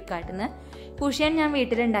വാങ്ങിയിട്ടുണ്ടായിരുന്നു ഫ്ലിപ്കാർട്ടിൽ നിന്ന്. കുഷ്യൻ ഞാൻ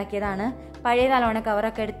വീട്ടിലുണ്ടാക്കിയതാണ്. പഴയ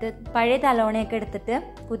തലോണയൊക്കെ എടുത്തിട്ട്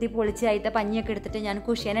കുത്തി പൊളിച്ച് അതിൻ്റെ പഞ്ഞിയൊക്കെ എടുത്തിട്ട് ഞാൻ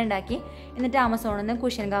കുഷ്യൻ ഉണ്ടാക്കി. എന്നിട്ട് ആമസോണിൽ നിന്ന്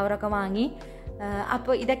കുഷ്യൻ കവറൊക്കെ വാങ്ങി.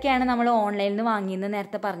 അപ്പോൾ ഇതൊക്കെയാണ് നമ്മൾ ഓൺലൈനിൽ നിന്ന് വാങ്ങിയെന്ന്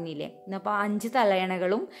നേരത്തെ പറഞ്ഞില്ലേ. അപ്പോൾ 5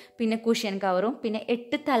 തലയണകളും പിന്നെ കുഷ്യൻ കവറും പിന്നെ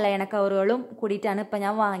 8 തലയണ കവറുകളും കൂടിയിട്ടാണ് ഇപ്പം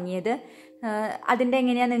ഞാൻ വാങ്ങിയത്. അതിൻ്റെ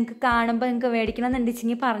എങ്ങനെയാണ് നിങ്ങൾക്ക് കാണുമ്പോൾ നിങ്ങൾക്ക്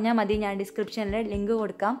മേടിക്കണമെന്നുണ്ടെങ്കിൽ പറഞ്ഞാൽ മതി, ഞാൻ ഡിസ്ക്രിപ്ഷനിൽ ലിങ്ക്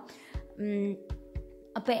കൊടുക്കാം.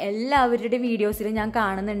 അപ്പോൾ എല്ലാവരുടെ വീഡിയോസിലും ഞാൻ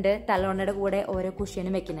കാണുന്നുണ്ട് തലോണയുടെ കൂടെ ഓരോ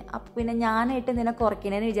കുഷ്യനും വെക്കുന്നത്. അപ്പോൾ പിന്നെ ഞാനായിട്ട് ഇതിനെ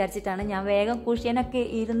കുറയ്ക്കണമെന്ന് വിചാരിച്ചിട്ടാണ് ഞാൻ വേഗം കുഷ്യനൊക്കെ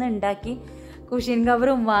ഇരുന്ന് ഉണ്ടാക്കി കുഷ്യൻ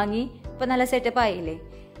കവറും വാങ്ങി. ഇപ്പോൾ നല്ല സെറ്റപ്പ് ആയില്ലേ.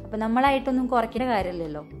 അപ്പോൾ നമ്മളായിട്ടൊന്നും കുറയ്ക്കേണ്ട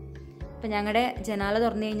കാര്യമില്ലല്ലോ. അപ്പോൾ ഞങ്ങളുടെ ജനാല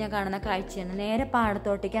തുറന്നു കഴിഞ്ഞാൽ കാണുന്ന കാഴ്ചയാണ്. നേരെ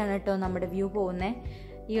പാടത്തോട്ടേക്കാണ് കേട്ടോ നമ്മുടെ വ്യൂ പോകുന്നത്.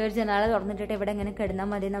 ഈ ഒരു ജനാല തുറന്നിട്ടിട്ട് ഇവിടെ ഇങ്ങനെ കിടന്നാൽ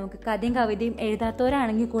മതി. നമുക്ക് കഥയും കവിതയും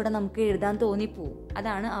എഴുതാത്തവരാണെങ്കിൽ കൂടെ നമുക്ക് എഴുതാൻ തോന്നിപ്പോവും.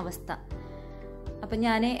 അതാണ് അവസ്ഥ. അപ്പം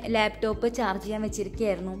ഞാൻ ലാപ്ടോപ്പ് ചാർജ് ചെയ്യാൻ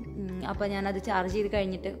വെച്ചിരിക്കുകയായിരുന്നു. അപ്പോൾ ഞാനത് ചാർജ് ചെയ്ത്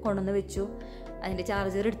കഴിഞ്ഞിട്ട് കൊണ്ടുവന്ന് വെച്ചു. അതിൻ്റെ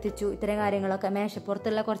ചാർജർ എടുത്തിച്ചു. ഇത്തരം കാര്യങ്ങളൊക്കെ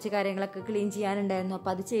മേശപ്പുറത്തുള്ള കുറച്ച് കാര്യങ്ങളൊക്കെ ക്ലീൻ ചെയ്യാനുണ്ടായിരുന്നു.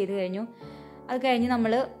 അപ്പോൾ അത് ചെയ്ത് കഴിഞ്ഞു. അത് കഴിഞ്ഞ്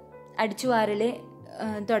നമ്മൾ അടിച്ചു വാരൽ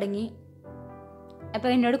തുടങ്ങി. അപ്പോൾ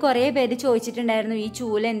എന്നോട് കുറേ പേര് ചോദിച്ചിട്ടുണ്ടായിരുന്നു, ഈ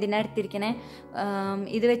ചൂല് എന്തിനാണ് എടുത്തിരിക്കണേ,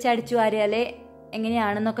 ഇത് വെച്ച് അടിച്ചു വാരിയാലേ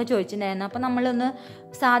എങ്ങനെയാണെന്നൊക്കെ ചോദിച്ചിട്ടുണ്ടായിരുന്നു. അപ്പോൾ നമ്മളൊന്ന്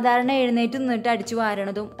സാധാരണ എഴുന്നേറ്റ് നിന്നിട്ട് അടിച്ചു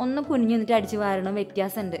വാരണതും ഒന്ന് കുനിഞ്ഞു നിന്നിട്ട് അടിച്ചു വാരണതും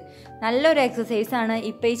വ്യത്യാസമുണ്ട്. നല്ലൊരു എക്സസൈസാണ്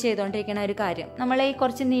ഇപ്പോൾ ഈ ചെയ്തുകൊണ്ടിരിക്കുന്ന ഒരു കാര്യം. നമ്മൾ ഈ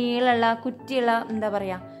കുറച്ച് നീളമുള്ള കുറ്റിയുള്ള എന്താ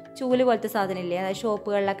പറയുക ചൂല് പോലത്തെ സാധനമില്ലേ, അതായത്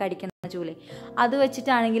ഷോപ്പുകളിലൊക്കെ അടിക്കുന്ന ചൂല്, അത്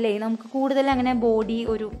വെച്ചിട്ടാണെങ്കിലേ നമുക്ക് കൂടുതൽ അങ്ങനെ ബോഡി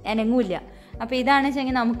ഒരു അനങ്ങൂല്ല. അപ്പോൾ ഇതാണ്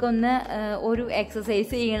വെച്ചെങ്കിൽ നമുക്കൊന്ന് ഒരു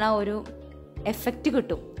എക്സസൈസ് ചെയ്യണ ഒരു എഫക്റ്റ്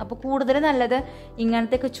കിട്ടും. അപ്പോൾ കൂടുതൽ നല്ലത്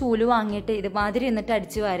ഇങ്ങനത്തെയൊക്കെ ചൂല് വാങ്ങിയിട്ട് ഇതുമാതിരി എന്നിട്ട്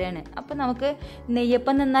അടിച്ചു വാരാണ്. അപ്പോൾ നമുക്ക്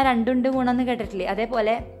നെയ്യപ്പം നിന്നാൽ 2 ഗുണമെന്ന് കേട്ടിട്ടില്ലേ,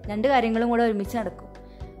 അതേപോലെ 2 കാര്യങ്ങളും കൂടെ ഒരുമിച്ച് നടക്കും.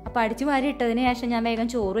 അപ്പോൾ അടിച്ചു വാരി ഇട്ടതിന് ശേഷം ഞാൻ വേഗം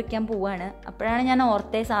ചോറ് വയ്ക്കാൻ പോവുകയാണ്. അപ്പോഴാണ് ഞാൻ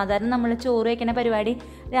ഓർത്തേ, സാധാരണ നമ്മൾ ചോറ് വയ്ക്കുന്ന പരിപാടി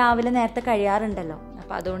രാവിലെ നേരത്തെ കഴിയാറുണ്ടല്ലോ.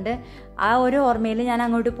 അപ്പോൾ അതുകൊണ്ട് ആ ഒരു ഓർമ്മയിൽ ഞാൻ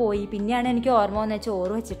അങ്ങോട്ട് പോയി. പിന്നെയാണ് എനിക്ക് ഓർമ്മ വന്നത്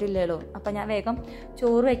ചോറ് വെച്ചിട്ടില്ലല്ലോ. അപ്പോൾ ഞാൻ വേഗം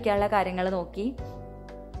ചോറ് വയ്ക്കാനുള്ള കാര്യങ്ങൾ നോക്കി.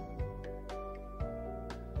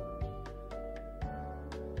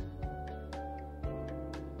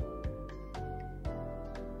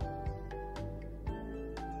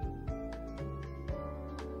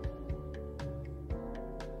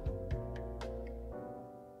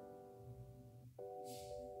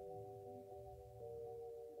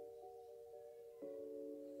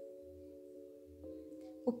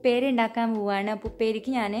 ഉപ്പേരി ഉണ്ടാക്കാൻ പോവുകയാണ്. അപ്പോൾ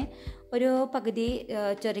ഉപ്പേരിക്ക് ഞാൻ ഒരു പകുതി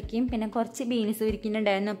ചൊരക്കയും പിന്നെ കുറച്ച് ബീൻസ്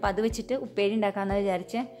ഇരിക്കുന്നുണ്ടായിരുന്നു. അപ്പോൾ അത് വെച്ചിട്ട് ഉപ്പേരി ഉണ്ടാക്കാമെന്ന്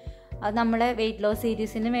വിചാരിച്ച്. അത് നമ്മളെ വെയിറ്റ് ലോസ്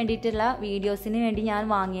സീരീസിന് വേണ്ടിയിട്ടുള്ള വീഡിയോസിന് വേണ്ടി ഞാൻ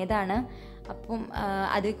വാങ്ങിയതാണ്. അപ്പം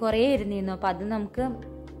അത് കുറേ ഇരുന്നിരുന്നു. അപ്പോൾ അത് നമുക്ക്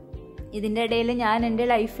ഇതിൻ്റെ ഇടയിൽ ഞാൻ എൻ്റെ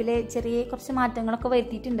ലൈഫിൽ ചെറിയ കുറച്ച് മാറ്റങ്ങളൊക്കെ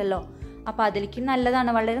വരുത്തിയിട്ടുണ്ടല്ലോ. അപ്പോൾ അതിലേക്ക് നല്ലതാണ്,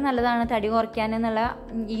 വളരെ നല്ലതാണ് തടി കുറയ്ക്കാൻ എന്നുള്ള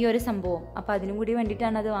ഈ ഒരു സംഭവം. അപ്പോൾ അതിനും കൂടി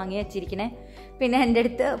വേണ്ടിയിട്ടാണ് അത് വാങ്ങി വെച്ചിരിക്കുന്നത്. പിന്നെ എൻ്റെ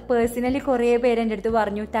അടുത്ത് പേഴ്സണലി കുറേ പേര് എൻ്റെ അടുത്ത്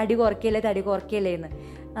പറഞ്ഞു തടി കുറയ്ക്കല്ലേ എന്ന്.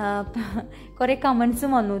 കുറേ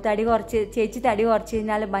കമൻസും വന്നു, ചേച്ചി തടി കുറച്ച്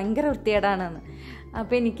കഴിഞ്ഞാൽ ഭയങ്കര വൃത്തികേടാണെന്ന്.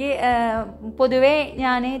 അപ്പോൾ എനിക്ക് പൊതുവേ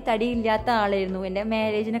ഞാൻ തടി ഇല്ലാത്ത ആളായിരുന്നു. എൻ്റെ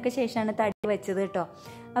മാരേജിനൊക്കെ ശേഷമാണ് തടി വെച്ചത് കേട്ടോ.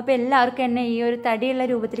 അപ്പോൾ എല്ലാവർക്കും എന്നെ ഈ ഒരു തടിയുള്ള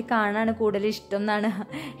രൂപത്തിൽ കാണാനാണ് കൂടുതൽ ഇഷ്ടം എന്നാണ്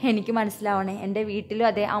എനിക്ക് മനസ്സിലാവണേ. എൻ്റെ വീട്ടിലും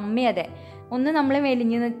അതെ, അമ്മയും അതെ. ഒന്ന് നമ്മൾ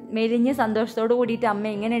മെലിഞ്ഞ് സന്തോഷത്തോട് കൂടിയിട്ട് അമ്മ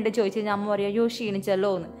എങ്ങനെയുണ്ട് ചോദിച്ചു കഴിഞ്ഞാൽ അമ്മ പറയുക അയ്യോ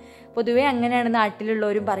ക്ഷീണിച്ചല്ലോ എന്ന്. പൊതുവേ അങ്ങനെയാണ്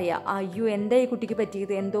നാട്ടിലുള്ളവരും പറയുക, അയ്യോ എന്താ ഈ കുട്ടിക്ക്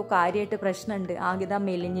പറ്റിയത്, എന്തോ കാര്യമായിട്ട് പ്രശ്നമുണ്ട്, ആകെ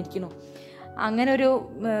മെലിഞ്ഞിരിക്കുന്നു. അങ്ങനെ ഒരു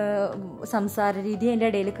സംസാര രീതി എൻ്റെ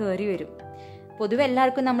ഇടയിൽ കയറി വരും. പൊതുവെ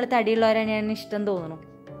എല്ലാവർക്കും നമ്മൾ തടിയുള്ളവരാണ് ഇഷ്ടം തോന്നുന്നു.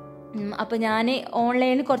 അപ്പോൾ ഞാൻ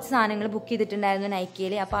ഓൺലൈനിൽ കുറച്ച് സാധനങ്ങൾ ബുക്ക് ചെയ്തിട്ടുണ്ടായിരുന്നു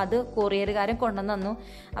നൈക്കിയിൽ. അപ്പോൾ അത് കൊറിയറുകാരൻ കൊണ്ടുവന്ന് തന്നു.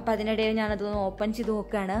 അപ്പോൾ അതിനിടയിൽ ഞാനതൊന്ന് ഓപ്പൺ ചെയ്ത്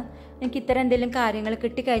നോക്കുകയാണ്. എനിക്ക് ഇത്തരം എന്തെങ്കിലും കാര്യങ്ങൾ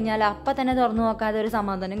കിട്ടിക്കഴിഞ്ഞാൽ അപ്പം തന്നെ തുറന്നു നോക്കാതെ ഒരു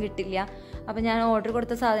സമാധാനം കിട്ടില്ല. അപ്പോൾ ഞാൻ ഓർഡർ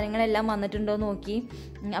കൊടുത്ത സാധനങ്ങളെല്ലാം വന്നിട്ടുണ്ടോ നോക്കി.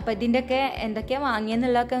 അപ്പോൾ ഇതിൻ്റെയൊക്കെ എന്തൊക്കെയാണ്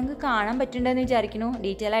വാങ്ങിയെന്നുള്ളതൊക്കെ നമുക്ക് കാണാൻ പറ്റുന്നുണ്ടെന്ന് വിചാരിക്കുന്നു.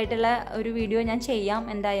 ഡീറ്റെയിൽ ആയിട്ടുള്ള ഒരു വീഡിയോ ഞാൻ ചെയ്യാം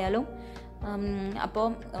എന്തായാലും. അപ്പോൾ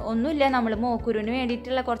ഒന്നുമില്ല, നമ്മൾ മോക്കുരുവിന്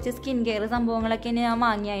വേണ്ടിയിട്ടുള്ള കുറച്ച് സ്കിൻ കെയർ സംഭവങ്ങളൊക്കെ ഞാൻ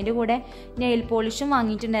വാങ്ങി. അതിൻ്റെ കൂടെ നെയിൽ പോളിഷും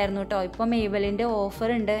വാങ്ങിയിട്ടുണ്ടായിരുന്നു കേട്ടോ. ഇപ്പോൾ മേബലിൻ്റെ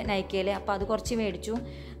ഓഫർ ഉണ്ട് നൈക്കയിൽ, അപ്പോൾ അത് കുറച്ച് മേടിച്ചു.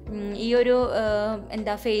 ഈ ഒരു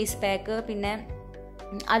ഫേസ് പാക്ക്, പിന്നെ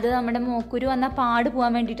അത് നമ്മുടെ മോക്കുരു വന്ന പാട്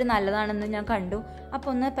പോകാൻ വേണ്ടിയിട്ട് നല്ലതാണെന്ന് ഞാൻ കണ്ടു.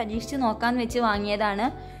 അപ്പോൾ ഒന്ന് പരീക്ഷിച്ച് നോക്കാമെന്ന് വെച്ച് വാങ്ങിയതാണ്.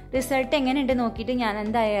 റിസൾട്ട് എങ്ങനെയുണ്ട് നോക്കിയിട്ട് ഞാൻ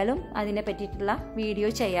എന്തായാലും അതിനെ പറ്റിയിട്ടുള്ള വീഡിയോ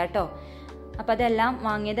ചെയ്യാം കേട്ടോ. അപ്പോൾ അതെല്ലാം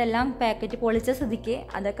വാങ്ങിയതെല്ലാം പാക്കറ്റ് പൊളിച്ച സ്ഥിതിക്ക്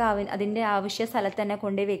അതൊക്കെ അതിൻ്റെ ആവശ്യ സ്ഥലത്ത് തന്നെ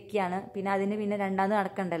കൊണ്ടുപോയി വെക്കുകയാണ്. പിന്നെ രണ്ടാമത്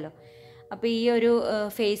നടക്കണ്ടല്ലോ. അപ്പോൾ ഈ ഒരു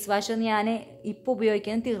ഫേസ് വാഷൊന്നും ഞാൻ ഇപ്പോൾ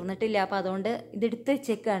ഉപയോഗിക്കാൻ തീർന്നിട്ടില്ല. അപ്പോൾ അതുകൊണ്ട് ഇതെടുത്ത്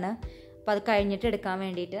വെച്ചേക്കാണ്. അപ്പോൾ അത് കഴിഞ്ഞിട്ട് എടുക്കാൻ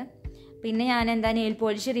വേണ്ടിയിട്ട്. പിന്നെ ഞാൻ നെയിൽ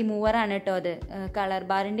പോളിഷ് റിമൂവറാണ് കേട്ടോ. അത് കളർ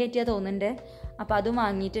ബാറിൻ്റെ ആയിട്ടാണ് തോന്നുന്നുണ്ട്. അപ്പോൾ അതും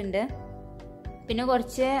വാങ്ങിയിട്ടുണ്ട്. പിന്നെ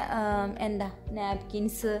കുറച്ച്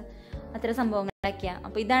നാപ്കിൻസ് അത്ര സംഭവങ്ങളൊക്കെയാണ്.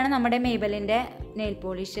 അപ്പോൾ ഇതാണ് നമ്മുടെ മേബലിൻ്റെ നെയിൽ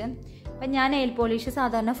പോളിഷ്. അപ്പം ഞാൻ നെയിൽ പോളിഷ്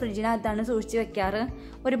സാധാരണ ഫ്രിഡ്ജിനകത്താണ് സൂക്ഷിച്ച് വെക്കാറ്.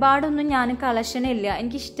 ഒരുപാടൊന്നും ഞാൻ കളക്ഷൻ ഇല്ല,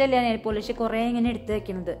 എനിക്കിഷ്ടമില്ല നെയിൽ പോളിഷ് കുറേ ഇങ്ങനെ എടുത്ത്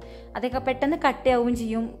വെക്കുന്നത്. അതൊക്കെ പെട്ടെന്ന് കട്ടയാവുകയും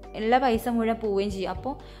ചെയ്യും, എല്ലാ പൈസ മുഴുവൻ പോവുകയും ചെയ്യും.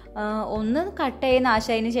 അപ്പോൾ ഒന്ന് കട്ടയായി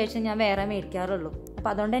നാശമായതിന് ശേഷം ഞാൻ വേറെ മേടിക്കാറുള്ളൂ.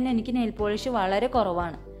 അപ്പോൾ അതുകൊണ്ട് തന്നെ എനിക്ക് നെയിൽ പോളിഷ് വളരെ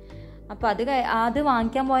കുറവാണ്. അപ്പോൾ അത്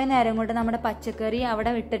വാങ്ങിക്കാൻ പോയ നേരം കൊണ്ട് നമ്മുടെ പച്ചക്കറി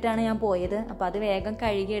അവിടെ വിട്ടിട്ടാണ് ഞാൻ പോയത്. അപ്പോൾ അത് വേഗം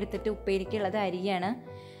കഴുകി എടുത്തിട്ട് ഉപ്പേരിക്കുള്ളത് അരിയാണ്.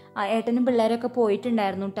 ഏട്ടനും പിള്ളേരൊക്കെ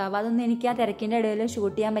പോയിട്ടുണ്ടായിരുന്നു കേട്ടോ. അപ്പോൾ അതൊന്നും എനിക്ക് ആ തിരക്കിൻ്റെ ഇടയിൽ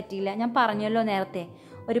ഷൂട്ട് ചെയ്യാൻ പറ്റിയില്ല. ഞാൻ പറഞ്ഞല്ലോ നേരത്തെ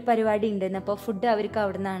ഒരു പരിപാടി ഉണ്ടെന്ന്. അപ്പോൾ ഫുഡ് അവർക്ക്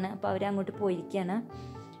അവിടെ നിന്നാണ്. അപ്പോൾ അവരങ്ങോട്ട് പോയിരിക്കുകയാണ്.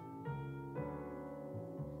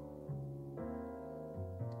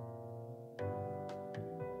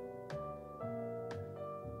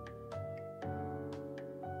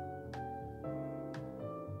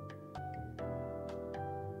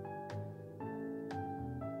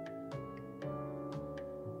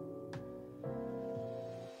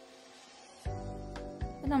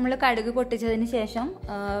 നമ്മൾ കടുക് പൊട്ടിച്ചതിന് ശേഷം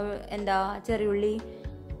ചെറിയുള്ളി,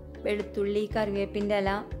 വെളുത്തുള്ളി, കറിവേപ്പിൻ്റെ ഇല,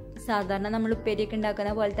 സാധാരണ നമ്മൾ ഉപ്പേരിയൊക്കെ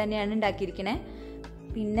ഉണ്ടാക്കുന്ന പോലെ തന്നെയാണ് ഉണ്ടാക്കിയിരിക്കണേ.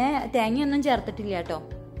 പിന്നെ തേങ്ങയൊന്നും ചേർത്തിട്ടില്ല കേട്ടോ.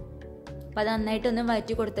 അപ്പോൾ അത് നന്നായിട്ടൊന്ന്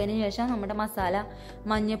വഴറ്റി കൊടുത്തതിന് ശേഷം നമ്മുടെ മസാല,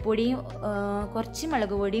 മഞ്ഞൾപ്പൊടിയും കുറച്ച്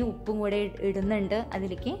മുളക് പൊടിയും ഉപ്പും കൂടെ ഇടുന്നുണ്ട്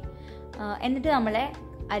അതിലേക്ക്. എന്നിട്ട് നമ്മളെ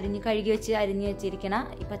കഴുകി അരിഞ്ഞ് വെച്ചിരിക്കണ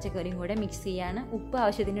ഈ പച്ചക്കറിയും കൂടെ മിക്സ് ചെയ്യാണ്. ഉപ്പ്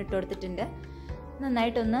ആവശ്യത്തിന് ഇട്ട് കൊടുത്തിട്ടുണ്ട്.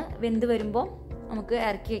 നന്നായിട്ടൊന്ന് വെന്ത് വരുമ്പോൾ നമുക്ക്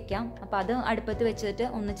ഇറക്കി വെക്കാം. അപ്പോൾ അത് അടുപ്പത്ത് വെച്ചിട്ട്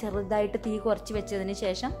ഒന്ന് ചെറുതായിട്ട് തീ കുറച്ച് വെച്ചതിന്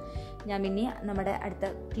ശേഷം ഞാൻ പിന്നെ നമ്മുടെ അടുത്ത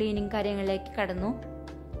ക്ലീനിങ് കാര്യങ്ങളിലേക്ക് കടന്നു.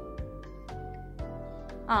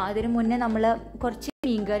 അതിന് മുന്നേ നമ്മൾ കുറച്ച്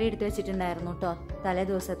മീൻകറി എടുത്ത് വെച്ചിട്ടുണ്ടായിരുന്നു കേട്ടോ തലേ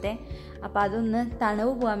ദിവസത്തെ. അപ്പോൾ അതൊന്ന്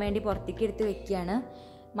തണവ് പോകാൻ വേണ്ടി പുറത്തേക്ക് എടുത്ത് വെക്കുകയാണ്.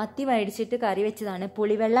 മത്തി മേടിച്ചിട്ട് കറി വെച്ചതാണ്,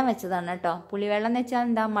 പുളിവെള്ളം വെച്ചതാണ് കേട്ടോ. പുളിവെള്ളം എന്ന്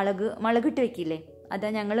വെച്ചാൽ മുളകിട്ട് വെക്കില്ലേ,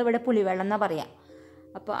 അതാ ഞങ്ങളിവിടെ പുളിവെള്ളം എന്നാണ് പറയാം.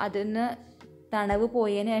 അപ്പോൾ അതൊന്ന് തണവ്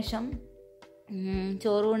പോയതിന് ശേഷം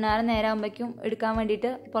ചോറ് ഉണ്ണാറ് നേരമാകുമ്പോഴേക്കും എടുക്കാൻ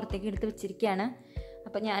വേണ്ടിയിട്ട് പുറത്തേക്ക് എടുത്ത് വെച്ചിരിക്കുകയാണ്.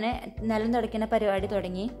 അപ്പോൾ ഞാൻ നിലം തുടയ്ക്കുന്ന പരിപാടി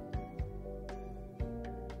തുടങ്ങി.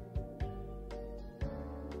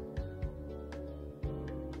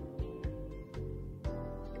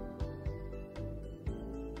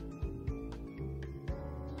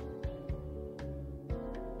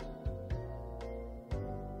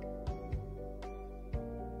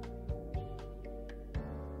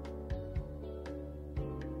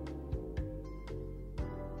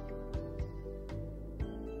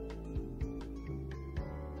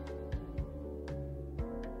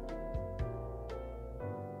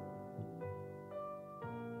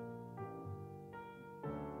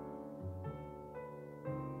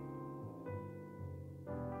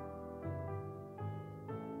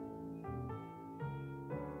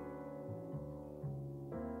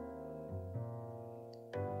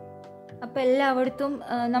 അപ്പോൾ എല്ലായിടത്തും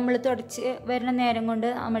നമ്മൾ തുടച്ച് വരുന്ന നേരം കൊണ്ട്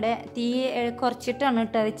നമ്മുടെ തീ കുറച്ചിട്ടാണ്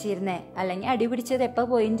കേട്ടോ വെച്ചിരുന്നത്. അല്ലെങ്കിൽ അടി പിടിച്ചത് എപ്പോൾ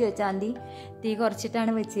പോയിന്ന് ചോദിച്ചാൽ മതി. തീ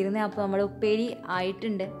കുറച്ചിട്ടാണ് വെച്ചിരുന്നത്. അപ്പോൾ നമ്മുടെ ഉപ്പേരി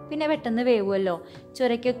ആയിട്ടുണ്ട്. പിന്നെ പെട്ടെന്ന് വേവുമല്ലോ.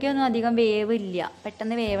 ചുരക്കൊക്കെ ഒന്നും അധികം വേവില്ല,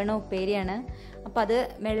 പെട്ടെന്ന് വേവണ ഉപ്പേരിയാണ്. അപ്പോൾ അത്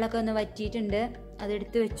വെള്ളമൊക്കെ ഒന്ന് വറ്റിയിട്ടുണ്ട്,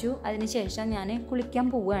 അതെടുത്ത് വെച്ചു. അതിന് ശേഷം ഞാൻ കുളിക്കാൻ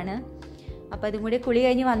പോവുകയാണ്. അപ്പോൾ അതും കൂടി കുളി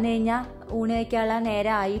കഴിഞ്ഞ് വന്നു കഴിഞ്ഞാൽ ഊണ് കഴിക്കാനുള്ള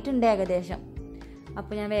നേരം ആയിട്ടുണ്ട് ഏകദേശം.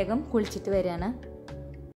 അപ്പോൾ ഞാൻ വേഗം കുളിച്ചിട്ട് വരികയാണ്.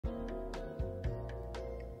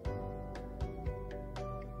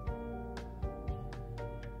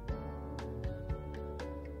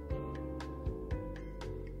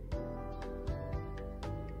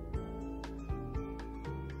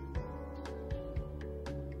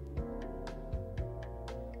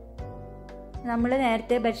 നമ്മൾ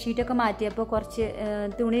നേരത്തെ ബെഡ്ഷീറ്റൊക്കെ മാറ്റിയപ്പോൾ കുറച്ച്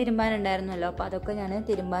തുണി തിരുമ്പാനുണ്ടായിരുന്നല്ലോ. അപ്പോൾ അതൊക്കെ ഞാൻ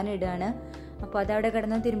തിരുമ്പാനിടുകയാണ്. അപ്പോൾ അതവിടെ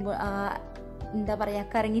കിടന്ന് എന്താ പറയുക,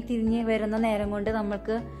 കറങ്ങി തിരിഞ്ഞ് വരുന്ന നേരം കൊണ്ട്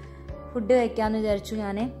നമ്മൾക്ക് ഫുഡ് കഴിക്കാമെന്ന് വിചാരിച്ചു.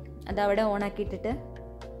 ഞാൻ അതവിടെ ഓണാക്കിയിട്ടിട്ട്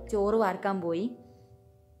ചോറ് വാർക്കാൻ പോയി.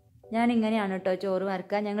 ഞാൻ ഇങ്ങനെയാണ് കേട്ടോ ചോറ്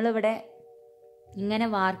വാർക്കുക. ഞങ്ങളിവിടെ ഇങ്ങനെ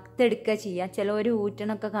വാർത്തെടുക്കുക ചെയ്യുക. ചിലവർ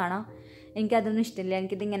ഊറ്റണൊക്കെ കാണാം. എനിക്കതൊന്നും ഇഷ്ടമില്ല.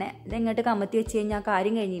 ഇതെങ്ങോട്ട് കമത്തി വെച്ച് കഴിഞ്ഞാൽ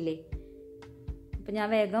കാര്യം കഴിഞ്ഞില്ലേ. അപ്പം ഞാൻ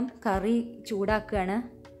വേഗം കറി ചൂടാക്കുകയാണ്.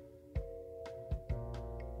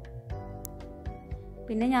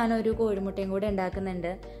 പിന്നെ ഞാനൊരു കോഴിമുട്ടയും കൂടെ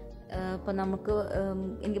ഉണ്ടാക്കുന്നുണ്ട്. അപ്പം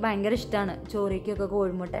എനിക്ക് ഭയങ്കര ഇഷ്ടമാണ് ചോറിക്കൊക്കെ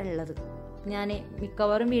കോഴിമുട്ട ഉള്ളത്. ഞാൻ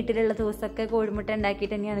മിക്കവാറും വീട്ടിലുള്ള ദിവസമൊക്കെ കോഴിമുട്ട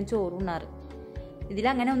ഉണ്ടാക്കിയിട്ട് തന്നെയാണ് ചോറ് ഉണ്ണാറ്.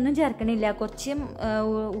 ഇതിലങ്ങനെ ഒന്നും ചേർക്കണില്ല. കുറച്ച്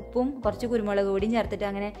ഉപ്പും കുറച്ച് കുരുമുളക് പൊടിയും ചേർത്തിട്ട്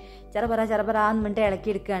അങ്ങനെ ചെറുപറ എന്നിട്ട്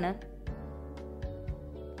ഇളക്കിയെടുക്കുകയാണ്.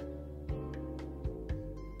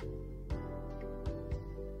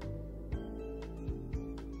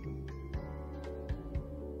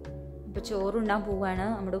 അപ്പോൾ ചോറുണ്ടാൻ പോവുകയാണ്.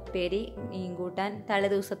 നമ്മുടെ ഉപ്പേരി, മീൻ കൂട്ടാൻ, തലേ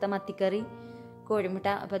ദിവസത്തെ മത്തിക്കറി, കോഴിമുട്ട.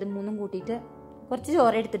 അപ്പോൾ അത് മൂന്നും കൂട്ടിയിട്ട് കുറച്ച്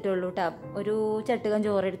ചോറ് എടുത്തിട്ടുള്ളൂ കേട്ടോ. ഒരു ചട്ടുകം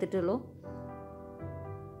ചോറ് എടുത്തിട്ടുള്ളൂ.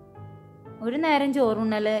 ഒരു നേരം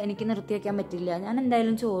ചോറുണ്ണൽ എനിക്ക് നിർത്തി വയ്ക്കാൻ പറ്റില്ല. ഞാൻ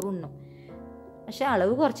എന്തായാലും ചോറുണ്ണും, പക്ഷെ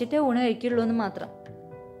അളവ് കുറച്ചിട്ടേ ഊണ് കഴിക്കുള്ളൂ എന്ന് മാത്രം.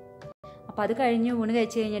 അപ്പോൾ അത് കഴിഞ്ഞ് ഊണ്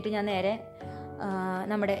കഴിച്ച് കഴിഞ്ഞിട്ട് ഞാൻ നേരെ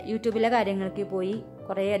നമ്മുടെ യൂട്യൂബിലെ കാര്യങ്ങൾക്ക് പോയി.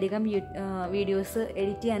 കുറേയധികം വീഡിയോസ്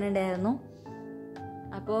എഡിറ്റ് ചെയ്യാനുണ്ടായിരുന്നു.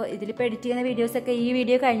 അപ്പോൾ ഇതിലിപ്പോൾ എഡിറ്റ് ചെയ്യുന്ന വീഡിയോസൊക്കെ ഈ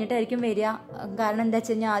വീഡിയോ കഴിഞ്ഞിട്ടായിരിക്കും വരിക. കാരണം എന്താ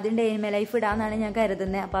വെച്ച് കഴിഞ്ഞാൽ ആദ്യം In My Life ഇടാമെന്നാണ് ഞാൻ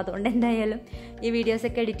കരുതുന്നത്. അപ്പോൾ അതുകൊണ്ട് എന്തായാലും ഈ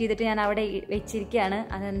വീഡിയോസൊക്കെ എഡിറ്റ് ചെയ്തിട്ട് ഞാൻ അവിടെ വെച്ചിരിക്കുകയാണ്.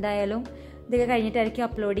 അതെന്തായാലും ഇതൊക്കെ കഴിഞ്ഞിട്ടായിരിക്കും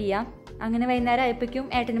അപ്ലോഡ് ചെയ്യാം. അങ്ങനെ വൈകുന്നേരം ആയപ്പോഴേക്കും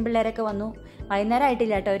ഏട്ടനും പിള്ളേരൊക്കെ വന്നു. വൈകുന്നേരം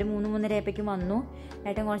ആയിട്ടില്ല കേട്ടോ, ഒരു 3-3:30 ആയപ്പോഴേക്കും വന്നു.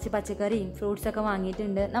 ഏട്ടൻ കുറച്ച് പച്ചക്കറിയും ഫ്രൂട്ട്സൊക്കെ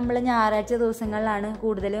വാങ്ങിയിട്ടുണ്ട്. നമ്മൾ ഞായറാഴ്ച ദിവസങ്ങളിലാണ്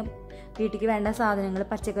കൂടുതലും വീട്ടിലേക്ക് വേണ്ട സാധനങ്ങൾ,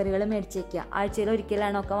 പച്ചക്കറികൾ മേടിച്ച് വയ്ക്കുക. ആഴ്ചയിൽ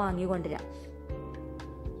ഒരിക്കലാണ് ഒക്കെ വാങ്ങിക്കൊണ്ടിരിക്കുക.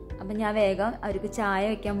 അപ്പം ഞാൻ വേഗം അവർക്ക് ചായ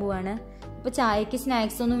വയ്ക്കാൻ പോവാണ്. അപ്പോൾ ചായക്ക്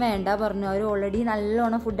സ്നാക്സ് ഒന്നും വേണ്ട പറഞ്ഞു. അവർ ഓൾറെഡി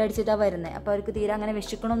നല്ലോണം ഫുഡ് അടിച്ചിട്ടാണ് വരുന്നത്. അപ്പോൾ അവർക്ക് തീരെ അങ്ങനെ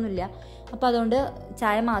വിശക്കണമൊന്നുമില്ല. അപ്പോൾ അതുകൊണ്ട്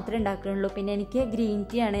ചായ മാത്രമേ ഉണ്ടാക്കണുള്ളൂ. പിന്നെ എനിക്ക് ഗ്രീൻ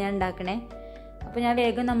ടീ ആണ് ഞാൻ ഉണ്ടാക്കണേ. അപ്പോൾ ഞാൻ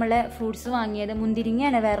വേഗം നമ്മളെ ഫ്രൂട്ട്സ് വാങ്ങിയത്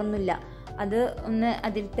മുന്തിരിങ്ങയാണ്, വേറെ ഒന്നുമില്ല. അത് ഒന്ന്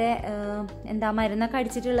അതിലത്തെ മരുന്നൊക്കെ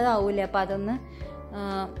അടിച്ചിട്ടുള്ളതാവില്ലേ. അപ്പോൾ അതൊന്ന്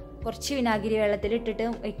കുറച്ച് വിനാഗിരി വെള്ളത്തിലിട്ടിട്ട്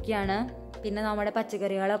വെക്കുകയാണ്. പിന്നെ നമ്മുടെ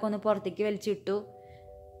പച്ചക്കറികളൊക്കെ ഒന്ന് പുറത്തേക്ക് വലിച്ചിട്ടു.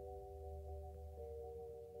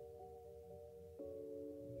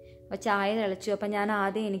 അപ്പോൾ ചായ തിളച്ചു. അപ്പം ഞാൻ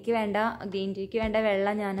ആദ്യം എനിക്ക് വേണ്ട ഗ്രീൻ ടീക്ക് വേണ്ട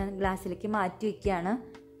വെള്ളം ഞാൻ ഗ്ലാസ്സിലേക്ക് മാറ്റി വയ്ക്കുകയാണ്.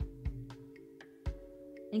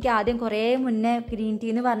 എനിക്ക് ആദ്യം കുറേ മുന്നേ ഗ്രീൻ ടീ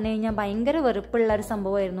എന്ന് പറഞ്ഞു കഴിഞ്ഞാൽ ഭയങ്കര വെറുപ്പുള്ള ഒരു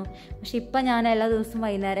സംഭവമായിരുന്നു. പക്ഷെ ഇപ്പം ഞാൻ എല്ലാ ദിവസവും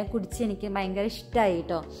വൈകുന്നേരം കുടിച്ച് എനിക്ക് ഭയങ്കര ഇഷ്ടമായി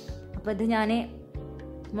കേട്ടോ. അപ്പോൾ ഇത് ഞാൻ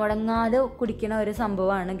മുടങ്ങാതെ കുടിക്കുന്ന ഒരു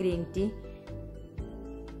സംഭവമാണ് ഗ്രീൻ ടീ.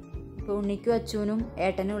 അപ്പോൾ ഉണ്ണിക്കും അച്ചൂനും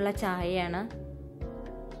ഏട്ടനും ഉള്ള ചായയാണ്.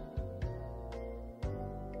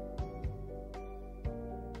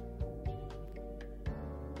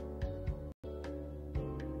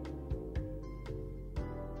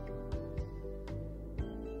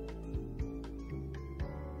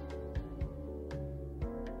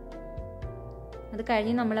 അത്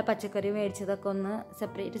കഴിഞ്ഞ് നമ്മളെ പച്ചക്കറി മേടിച്ചതൊക്കെ ഒന്ന്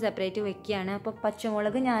സെപ്പറേറ്റ് വെക്കുകയാണ്. അപ്പോൾ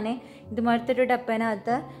പച്ചമുളക് ഞാൻ ഇതുമാതിരത്തെ ഒരു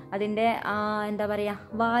ഡപ്പനകത്ത് അതിൻ്റെ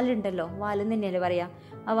വാലുണ്ടല്ലോ, വാലെന്ന് തന്നെയല്ലേ പറയുക,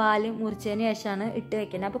 ആ വാല് മുറിച്ചതിന് ശേഷമാണ് ഇട്ട്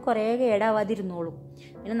വെക്കുന്നത്. അപ്പോൾ കുറേ കേടാവാതിരുന്നോളും.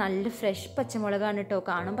 പിന്നെ നല്ല ഫ്രഷ് പച്ചമുളകാണ് കേട്ടോ.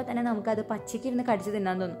 കാണുമ്പോൾ തന്നെ നമുക്കത് പച്ചയ്ക്ക് ഇരുന്ന് കടിച്ച്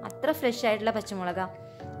തിന്നാൻ തോന്നും, അത്ര ഫ്രഷ് ആയിട്ടുള്ള പച്ചമുളകാണ്.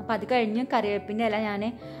 അപ്പോൾ അത് കഴിഞ്ഞ് കറിവേപ്പിൻ്റെ ഇല ഞാൻ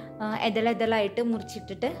എതളായിട്ട്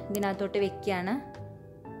മുറിച്ചിട്ടിട്ട് ഇതിനകത്തോട്ട് വെക്കുകയാണ്.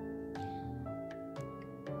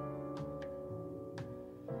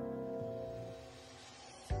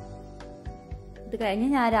 ഇത് കഴിഞ്ഞ്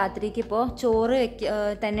ഞാൻ രാത്രിക്ക് ഇപ്പോൾ ചോറ്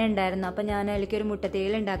തന്നെ ഉണ്ടായിരുന്നു. അപ്പോൾ ഞാൻ അതിലേക്ക് ഒരു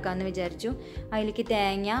മുട്ടത്തേൽ ഉണ്ടാക്കാമെന്ന് വിചാരിച്ചു. അതിലേക്ക്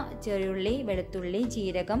തേങ്ങ, ചെറിയുള്ളി, വെളുത്തുള്ളി,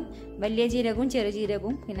 ജീരകം, വലിയ ജീരകവും ചെറിയ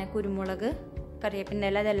ജീരകവും പിന്നെ കുരുമുളക്, കറിവേപ്പിൻ്റെ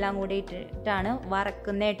ഇല, ഇതെല്ലാം കൂടി ഇട്ടിട്ടാണ്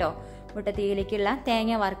വറക്കുന്നത് കേട്ടോ. മുട്ടത്തീയിലേക്കുള്ള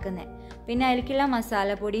തേങ്ങ വറുക്കുന്നത്. പിന്നെ അതിലേക്കുള്ള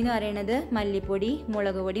മസാലപ്പൊടി എന്ന് പറയുന്നത് മല്ലിപ്പൊടി,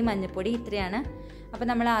 മുളക് പൊടി, മഞ്ഞൾപ്പൊടി ഇത്രയാണ്. അപ്പം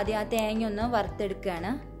നമ്മൾ ആദ്യം ആ തേങ്ങ ഒന്ന്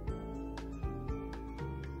വറുത്തെടുക്കുകയാണ്.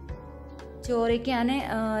 ചോറിക്ക് ഞാൻ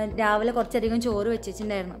രാവിലെ കുറച്ചധികം ചോറ്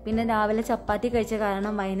വെച്ചിട്ടുണ്ടായിരുന്നു. പിന്നെ രാവിലെ ചപ്പാത്തി കഴിച്ച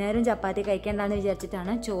കാരണം വൈകുന്നേരം ചപ്പാത്തി കഴിക്കേണ്ടെന്ന്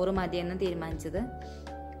വിചാരിച്ചിട്ടാണ് ചോറ് മതിയെന്ന് തീരുമാനിച്ചത്.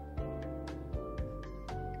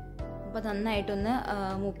 അപ്പോൾ നന്നായിട്ടൊന്ന്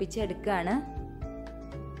മൂപ്പിച്ചെടുക്കുകയാണ്.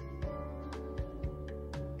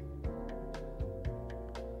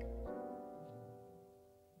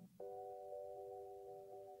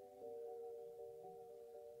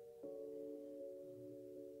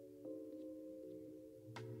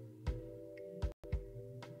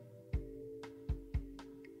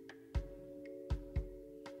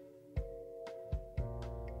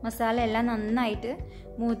 മസാല എല്ലാം നന്നായിട്ട്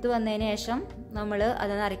മൂത്ത് വന്നതിന് ശേഷം നമ്മൾ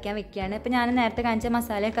അതൊന്ന് അരയ്ക്കാൻ വെക്കുകയാണ്. ഇപ്പം ഞാൻ നേരത്തെ കാണിച്ച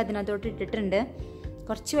മസാലയൊക്കെ അതിനകത്തോട്ട് ഇട്ടിട്ടുണ്ട്.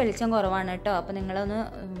 കുറച്ച് വെളിച്ചം കുറവാണ് കേട്ടോ. അപ്പോൾ നിങ്ങളൊന്ന്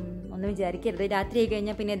വിചാരിക്കരുത്, രാത്രി ആയി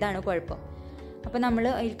കഴിഞ്ഞാൽ പിന്നെ ഇതാണ് കുഴപ്പം. അപ്പോൾ നമ്മൾ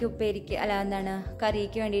അതിലേക്ക് ഉപ്പേരിക്ക്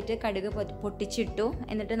കറിക്ക് വേണ്ടിയിട്ട് കടുക് പൊട്ടിച്ചിട്ടു.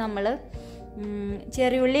 എന്നിട്ട് നമ്മൾ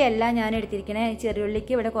ചെറിയുള്ളിയല്ല ഞാൻ എടുത്തിരിക്കുന്നത്.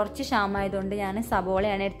 ചെറിയുള്ളിക്ക് ഇവിടെ കുറച്ച് ക്ഷാമമായതുകൊണ്ട് ഞാൻ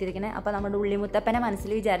സബോളയാണ് എടുത്തിരിക്കുന്നത്. അപ്പോൾ നമ്മുടെ ഉള്ളിമുത്തപ്പനെ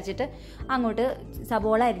മനസ്സിൽ വിചാരിച്ചിട്ട് അങ്ങോട്ട്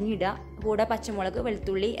സബോള അരിഞ്ഞിടുക. കൂടെ പച്ചമുളക്,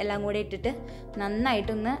 വെളുത്തുള്ളി എല്ലാം കൂടെ ഇട്ടിട്ട്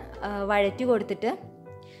നന്നായിട്ടൊന്ന് വഴറ്റി കൊടുത്തിട്ട്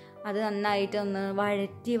അത് നന്നായിട്ടൊന്ന്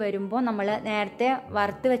വഴറ്റി വരുമ്പോൾ നമ്മൾ നേരത്തെ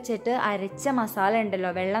വറുത്ത് വെച്ചിട്ട് അരച്ച മസാല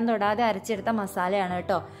ഉണ്ടല്ലോ, വെള്ളം തൊടാതെ അരച്ചെടുത്ത മസാലയാണ്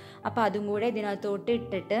കേട്ടോ. അപ്പോൾ അതും കൂടെ ഇതിനകത്തോട്ട്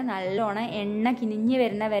ഇട്ടിട്ട് നല്ലോണം എണ്ണ കിനിഞ്ഞ്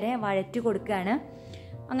വരുന്ന വരെ വഴറ്റി കൊടുക്കുകയാണ്.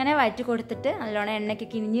 അങ്ങനെ വഴറ്റി കൊടുത്തിട്ട് നല്ലോണം എണ്ണയ്ക്ക്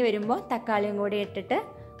കിനിഞ്ഞ് വരുമ്പോൾ തക്കാളിയും കൂടി ഇട്ടിട്ട്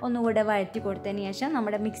ഒന്നുകൂടെ വഴറ്റി കൊടുത്തതിന് ശേഷം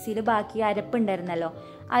നമ്മുടെ മിക്സിയിൽ ബാക്കി അരപ്പുണ്ടായിരുന്നല്ലോ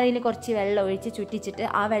അതിൽ കുറച്ച് വെള്ളം ഒഴിച്ച് ചുറ്റിച്ചിട്ട്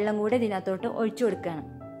ആ വെള്ളം കൂടെ ഇതിനകത്തോട്ട് ഒഴിച്ചു കൊടുക്കുകയാണ്.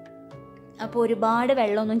 അപ്പോൾ ഒരുപാട്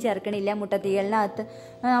വെള്ളമൊന്നും ചേർക്കണില്ല. മുട്ടത്തീയലിനകത്ത്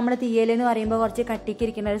നമ്മൾ തീയലെന്ന് പറയുമ്പോൾ കുറച്ച്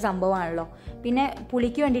കട്ടിക്കിരിക്കുന്ന ഒരു സംഭവമാണല്ലോ. പിന്നെ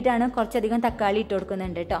പുളിക്ക് വേണ്ടിയിട്ടാണ് കുറച്ചധികം തക്കാളി ഇട്ട്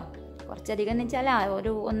കൊടുക്കുന്നുണ്ട് കേട്ടോ. കുറച്ചധികം എന്ന് വെച്ചാൽ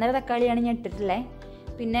ഒരു 1.5 തക്കാളിയാണ് ഞാൻ ഇട്ടിട്ടുള്ളത്.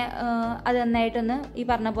 പിന്നെ അത് നന്നായിട്ടൊന്ന് ഈ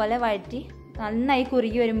പറഞ്ഞ പോലെ വഴറ്റി നന്നായി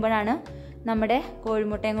കുറുകി വരുമ്പോഴാണ് നമ്മുടെ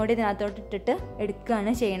കോഴിമുട്ടയും കൂടി ഇതിനകത്തോട്ട് ഇട്ടിട്ട്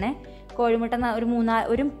എടുക്കുകയാണ് ചെയ്യണേ. കോഴിമുട്ട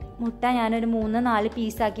ഒരു മുട്ട ഞാനൊരു 3-4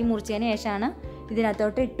 പീസാക്കി മുറിച്ചതിന് ശേഷമാണ്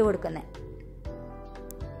ഇതിനകത്തോട്ട് ഇട്ട് കൊടുക്കുന്നത്.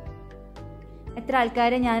 എത്ര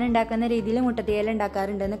ആൾക്കാർ ഞാൻ ഉണ്ടാക്കുന്ന രീതിയിൽ മുട്ടത്തീയൽ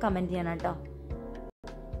ഉണ്ടാക്കാറുണ്ടെന്ന് കമൻറ്റ് ചെയ്യണം കേട്ടോ.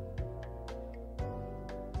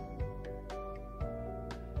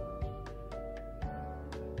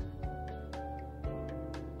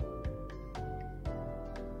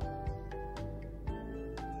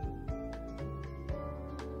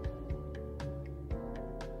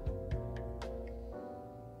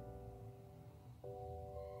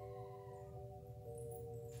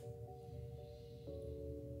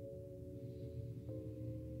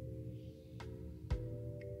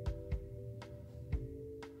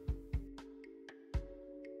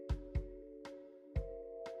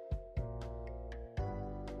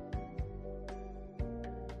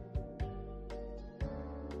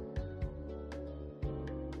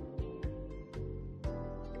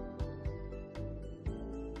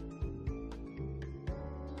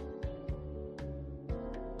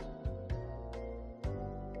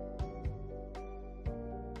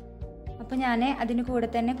 അപ്പോൾ ഞാൻ അതിന് കൂടെ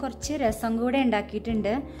തന്നെ കുറച്ച് രസം കൂടെ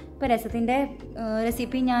ഉണ്ടാക്കിയിട്ടുണ്ട്. ഇപ്പോൾ രസത്തിൻ്റെ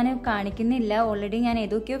റെസിപ്പി ഞാൻ കാണിക്കുന്നില്ല, ഓൾറെഡി ഞാൻ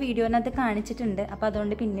ഏതൊക്കെയോ വീഡിയോനകത്ത് കാണിച്ചിട്ടുണ്ട്. അപ്പോൾ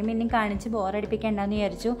അതുകൊണ്ട് പിന്നെയും കാണിച്ച് ബോറടിപ്പിക്കേണ്ടെന്ന്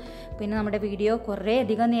വിചാരിച്ചു. പിന്നെ നമ്മുടെ വീഡിയോ കുറേ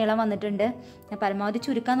അധികം നീളം വന്നിട്ടുണ്ട്. ഞാൻ പരമാവധി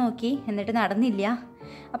ചുരുക്കാൻ നോക്കി, എന്നിട്ട് നടന്നില്ല.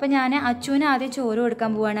 അപ്പോൾ ഞാൻ അച്ചുവിന് ആദ്യം ചോറ്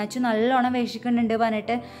കൊടുക്കാൻ പോവാണ്. അച്ചു നല്ലോണം വിശക്കുന്നുണ്ട്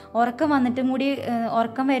പറഞ്ഞിട്ട് ഉറക്കം വന്നിട്ടും കൂടി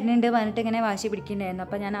ഉറക്കം വരുന്നുണ്ട് പറഞ്ഞിട്ട് ഇങ്ങനെ വാശി പിടിക്കുന്നുണ്ടായിരുന്നു.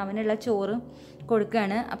 അപ്പോൾ ഞാൻ അവനുള്ള ചോറ്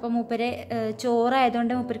കൊടുക്കുകയാണ്. അപ്പോൾ മൂപ്പരെ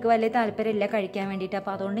ചോറായതുകൊണ്ട് മൂപ്പർക്ക് വലിയ താല്പര്യമില്ല കഴിക്കാൻ വേണ്ടിയിട്ട്.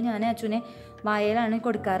 അപ്പോൾ അതുകൊണ്ട് ഞാൻ അച്ചുവിനെ വായലാണ്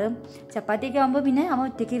കൊടുക്കാറ്. ചപ്പാത്തിയൊക്കെ ആകുമ്പോൾ പിന്നെ അവൻ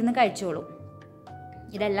ഒറ്റയ്ക്ക് ഇരുന്ന് കഴിച്ചോളും.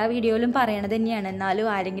 ഇതെല്ലാ വീഡിയോയിലും പറയണത് തന്നെയാണ്, എന്നാലും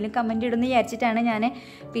ആരെങ്കിലും കമൻറ്റ് ഇടുമെന്ന് വിചാരിച്ചിട്ടാണ് ഞാൻ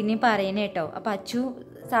പിന്നെയും പറയുന്നത് കേട്ടോ. അപ്പോൾ അച്ചു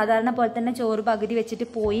സാധാരണ പോലെ തന്നെ ചോറ് പകുതി വെച്ചിട്ട്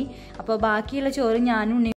പോയി. അപ്പോൾ ബാക്കിയുള്ള ചോറ്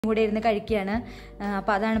ഞാനും ഉണ്ണിയും കൂടെ ഇരുന്ന് കഴിക്കുകയാണ്.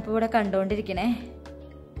 അപ്പോൾ അതാണ് ഇപ്പോൾ ഇവിടെ കണ്ടുകൊണ്ടിരിക്കണേ.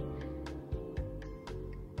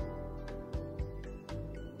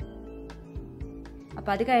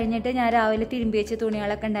 അപ്പോൾ അത് കഴിഞ്ഞിട്ട് ഞാൻ രാവിലെ തിരുമ്പി വെച്ച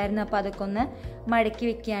തുണികളൊക്കെ ഉണ്ടായിരുന്നു. അപ്പോൾ അതൊക്കെ ഒന്ന് മടക്കി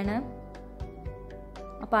വെക്കുകയാണ്.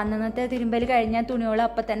 അപ്പോൾ അന്നത്തെ തിരുമ്പൽ കഴിഞ്ഞാൽ തുണികൾ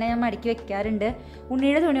അപ്പം തന്നെ ഞാൻ മടക്കി വെക്കാറുണ്ട്.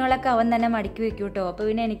 ഉണ്ണിയുടെ തുണികളൊക്കെ അവൻ തന്നെ മടക്കി വെക്കും കേട്ടോ. അപ്പോൾ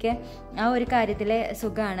പിന്നെ എനിക്ക് ആ ഒരു കാര്യത്തിൽ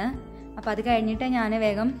സുഖമാണ്. അപ്പോൾ അത് കഴിഞ്ഞിട്ട് ഞാൻ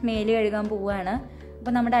വേഗം മേല് കഴുകാൻ പോവുകയാണ്.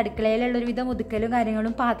 അപ്പോൾ നമ്മുടെ അടുക്കളയിലുള്ളൊരു വിധം ഒതുക്കലും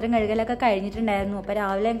കാര്യങ്ങളും പാത്രം കഴുകലൊക്കെ കഴിഞ്ഞിട്ടുണ്ടായിരുന്നു. അപ്പോൾ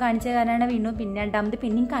രാവിലെ കാണിച്ച കാരണമാണ് വീണ്ടും രണ്ടാമത്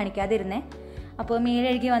പിന്നെയും കാണിക്കാതിരുന്നേ. അപ്പോൾ മേല്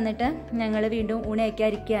കഴുകി വന്നിട്ട് ഞങ്ങൾ വീണ്ടും ഊണ്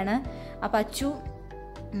കഴിക്കാതിരിക്കുകയാണ്. അപ്പോൾ അച്ചു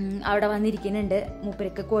അവിടെ വന്നിരിക്കുന്നുണ്ട്.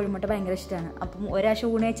 മൂപ്പർക്ക് കോഴിമുട്ട ഭയങ്കര ഇഷ്ടമാണ്. അപ്പം ഒരാഴ്ച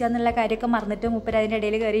ഊണ് കഴിച്ചാന്നുള്ള കാര്യമൊക്കെ മറന്നിട്ട് മൂപ്പര് അതിൻ്റെ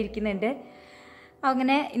ഇടയിൽ കയറി ഇരിക്കുന്നുണ്ട്.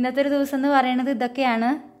 അങ്ങനെ ഇന്നത്തെ ഒരു ദിവസം എന്ന് പറയുന്നത് ഇതൊക്കെയാണ്.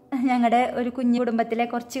 ഞങ്ങളുടെ ഒരു കുഞ്ഞു കുടുംബത്തിലെ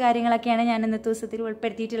കുറച്ച് കാര്യങ്ങളൊക്കെയാണ് ഞാൻ ഇന്നത്തെ ദിവസത്തിൽ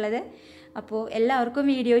ഉൾപ്പെടുത്തിയിട്ടുള്ളത്. അപ്പോൾ എല്ലാവർക്കും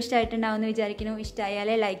വീഡിയോ ഇഷ്ടമായിട്ടുണ്ടാവുമെന്ന് വിചാരിക്കുന്നു.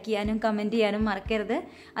 ഇഷ്ടമായാലേ ലൈക്ക് ചെയ്യാനും കമൻറ്റ് ചെയ്യാനും മറക്കരുത്.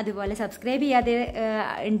 അതുപോലെ സബ്സ്ക്രൈബ് ചെയ്യാതെ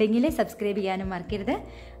ഉണ്ടെങ്കിൽ സബ്സ്ക്രൈബ് ചെയ്യാനും മറക്കരുത്.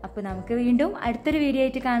 അപ്പോൾ നമുക്ക് വീണ്ടും അടുത്തൊരു വീഡിയോ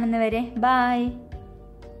ആയിട്ട് കാണുന്നവരെ ബായ്.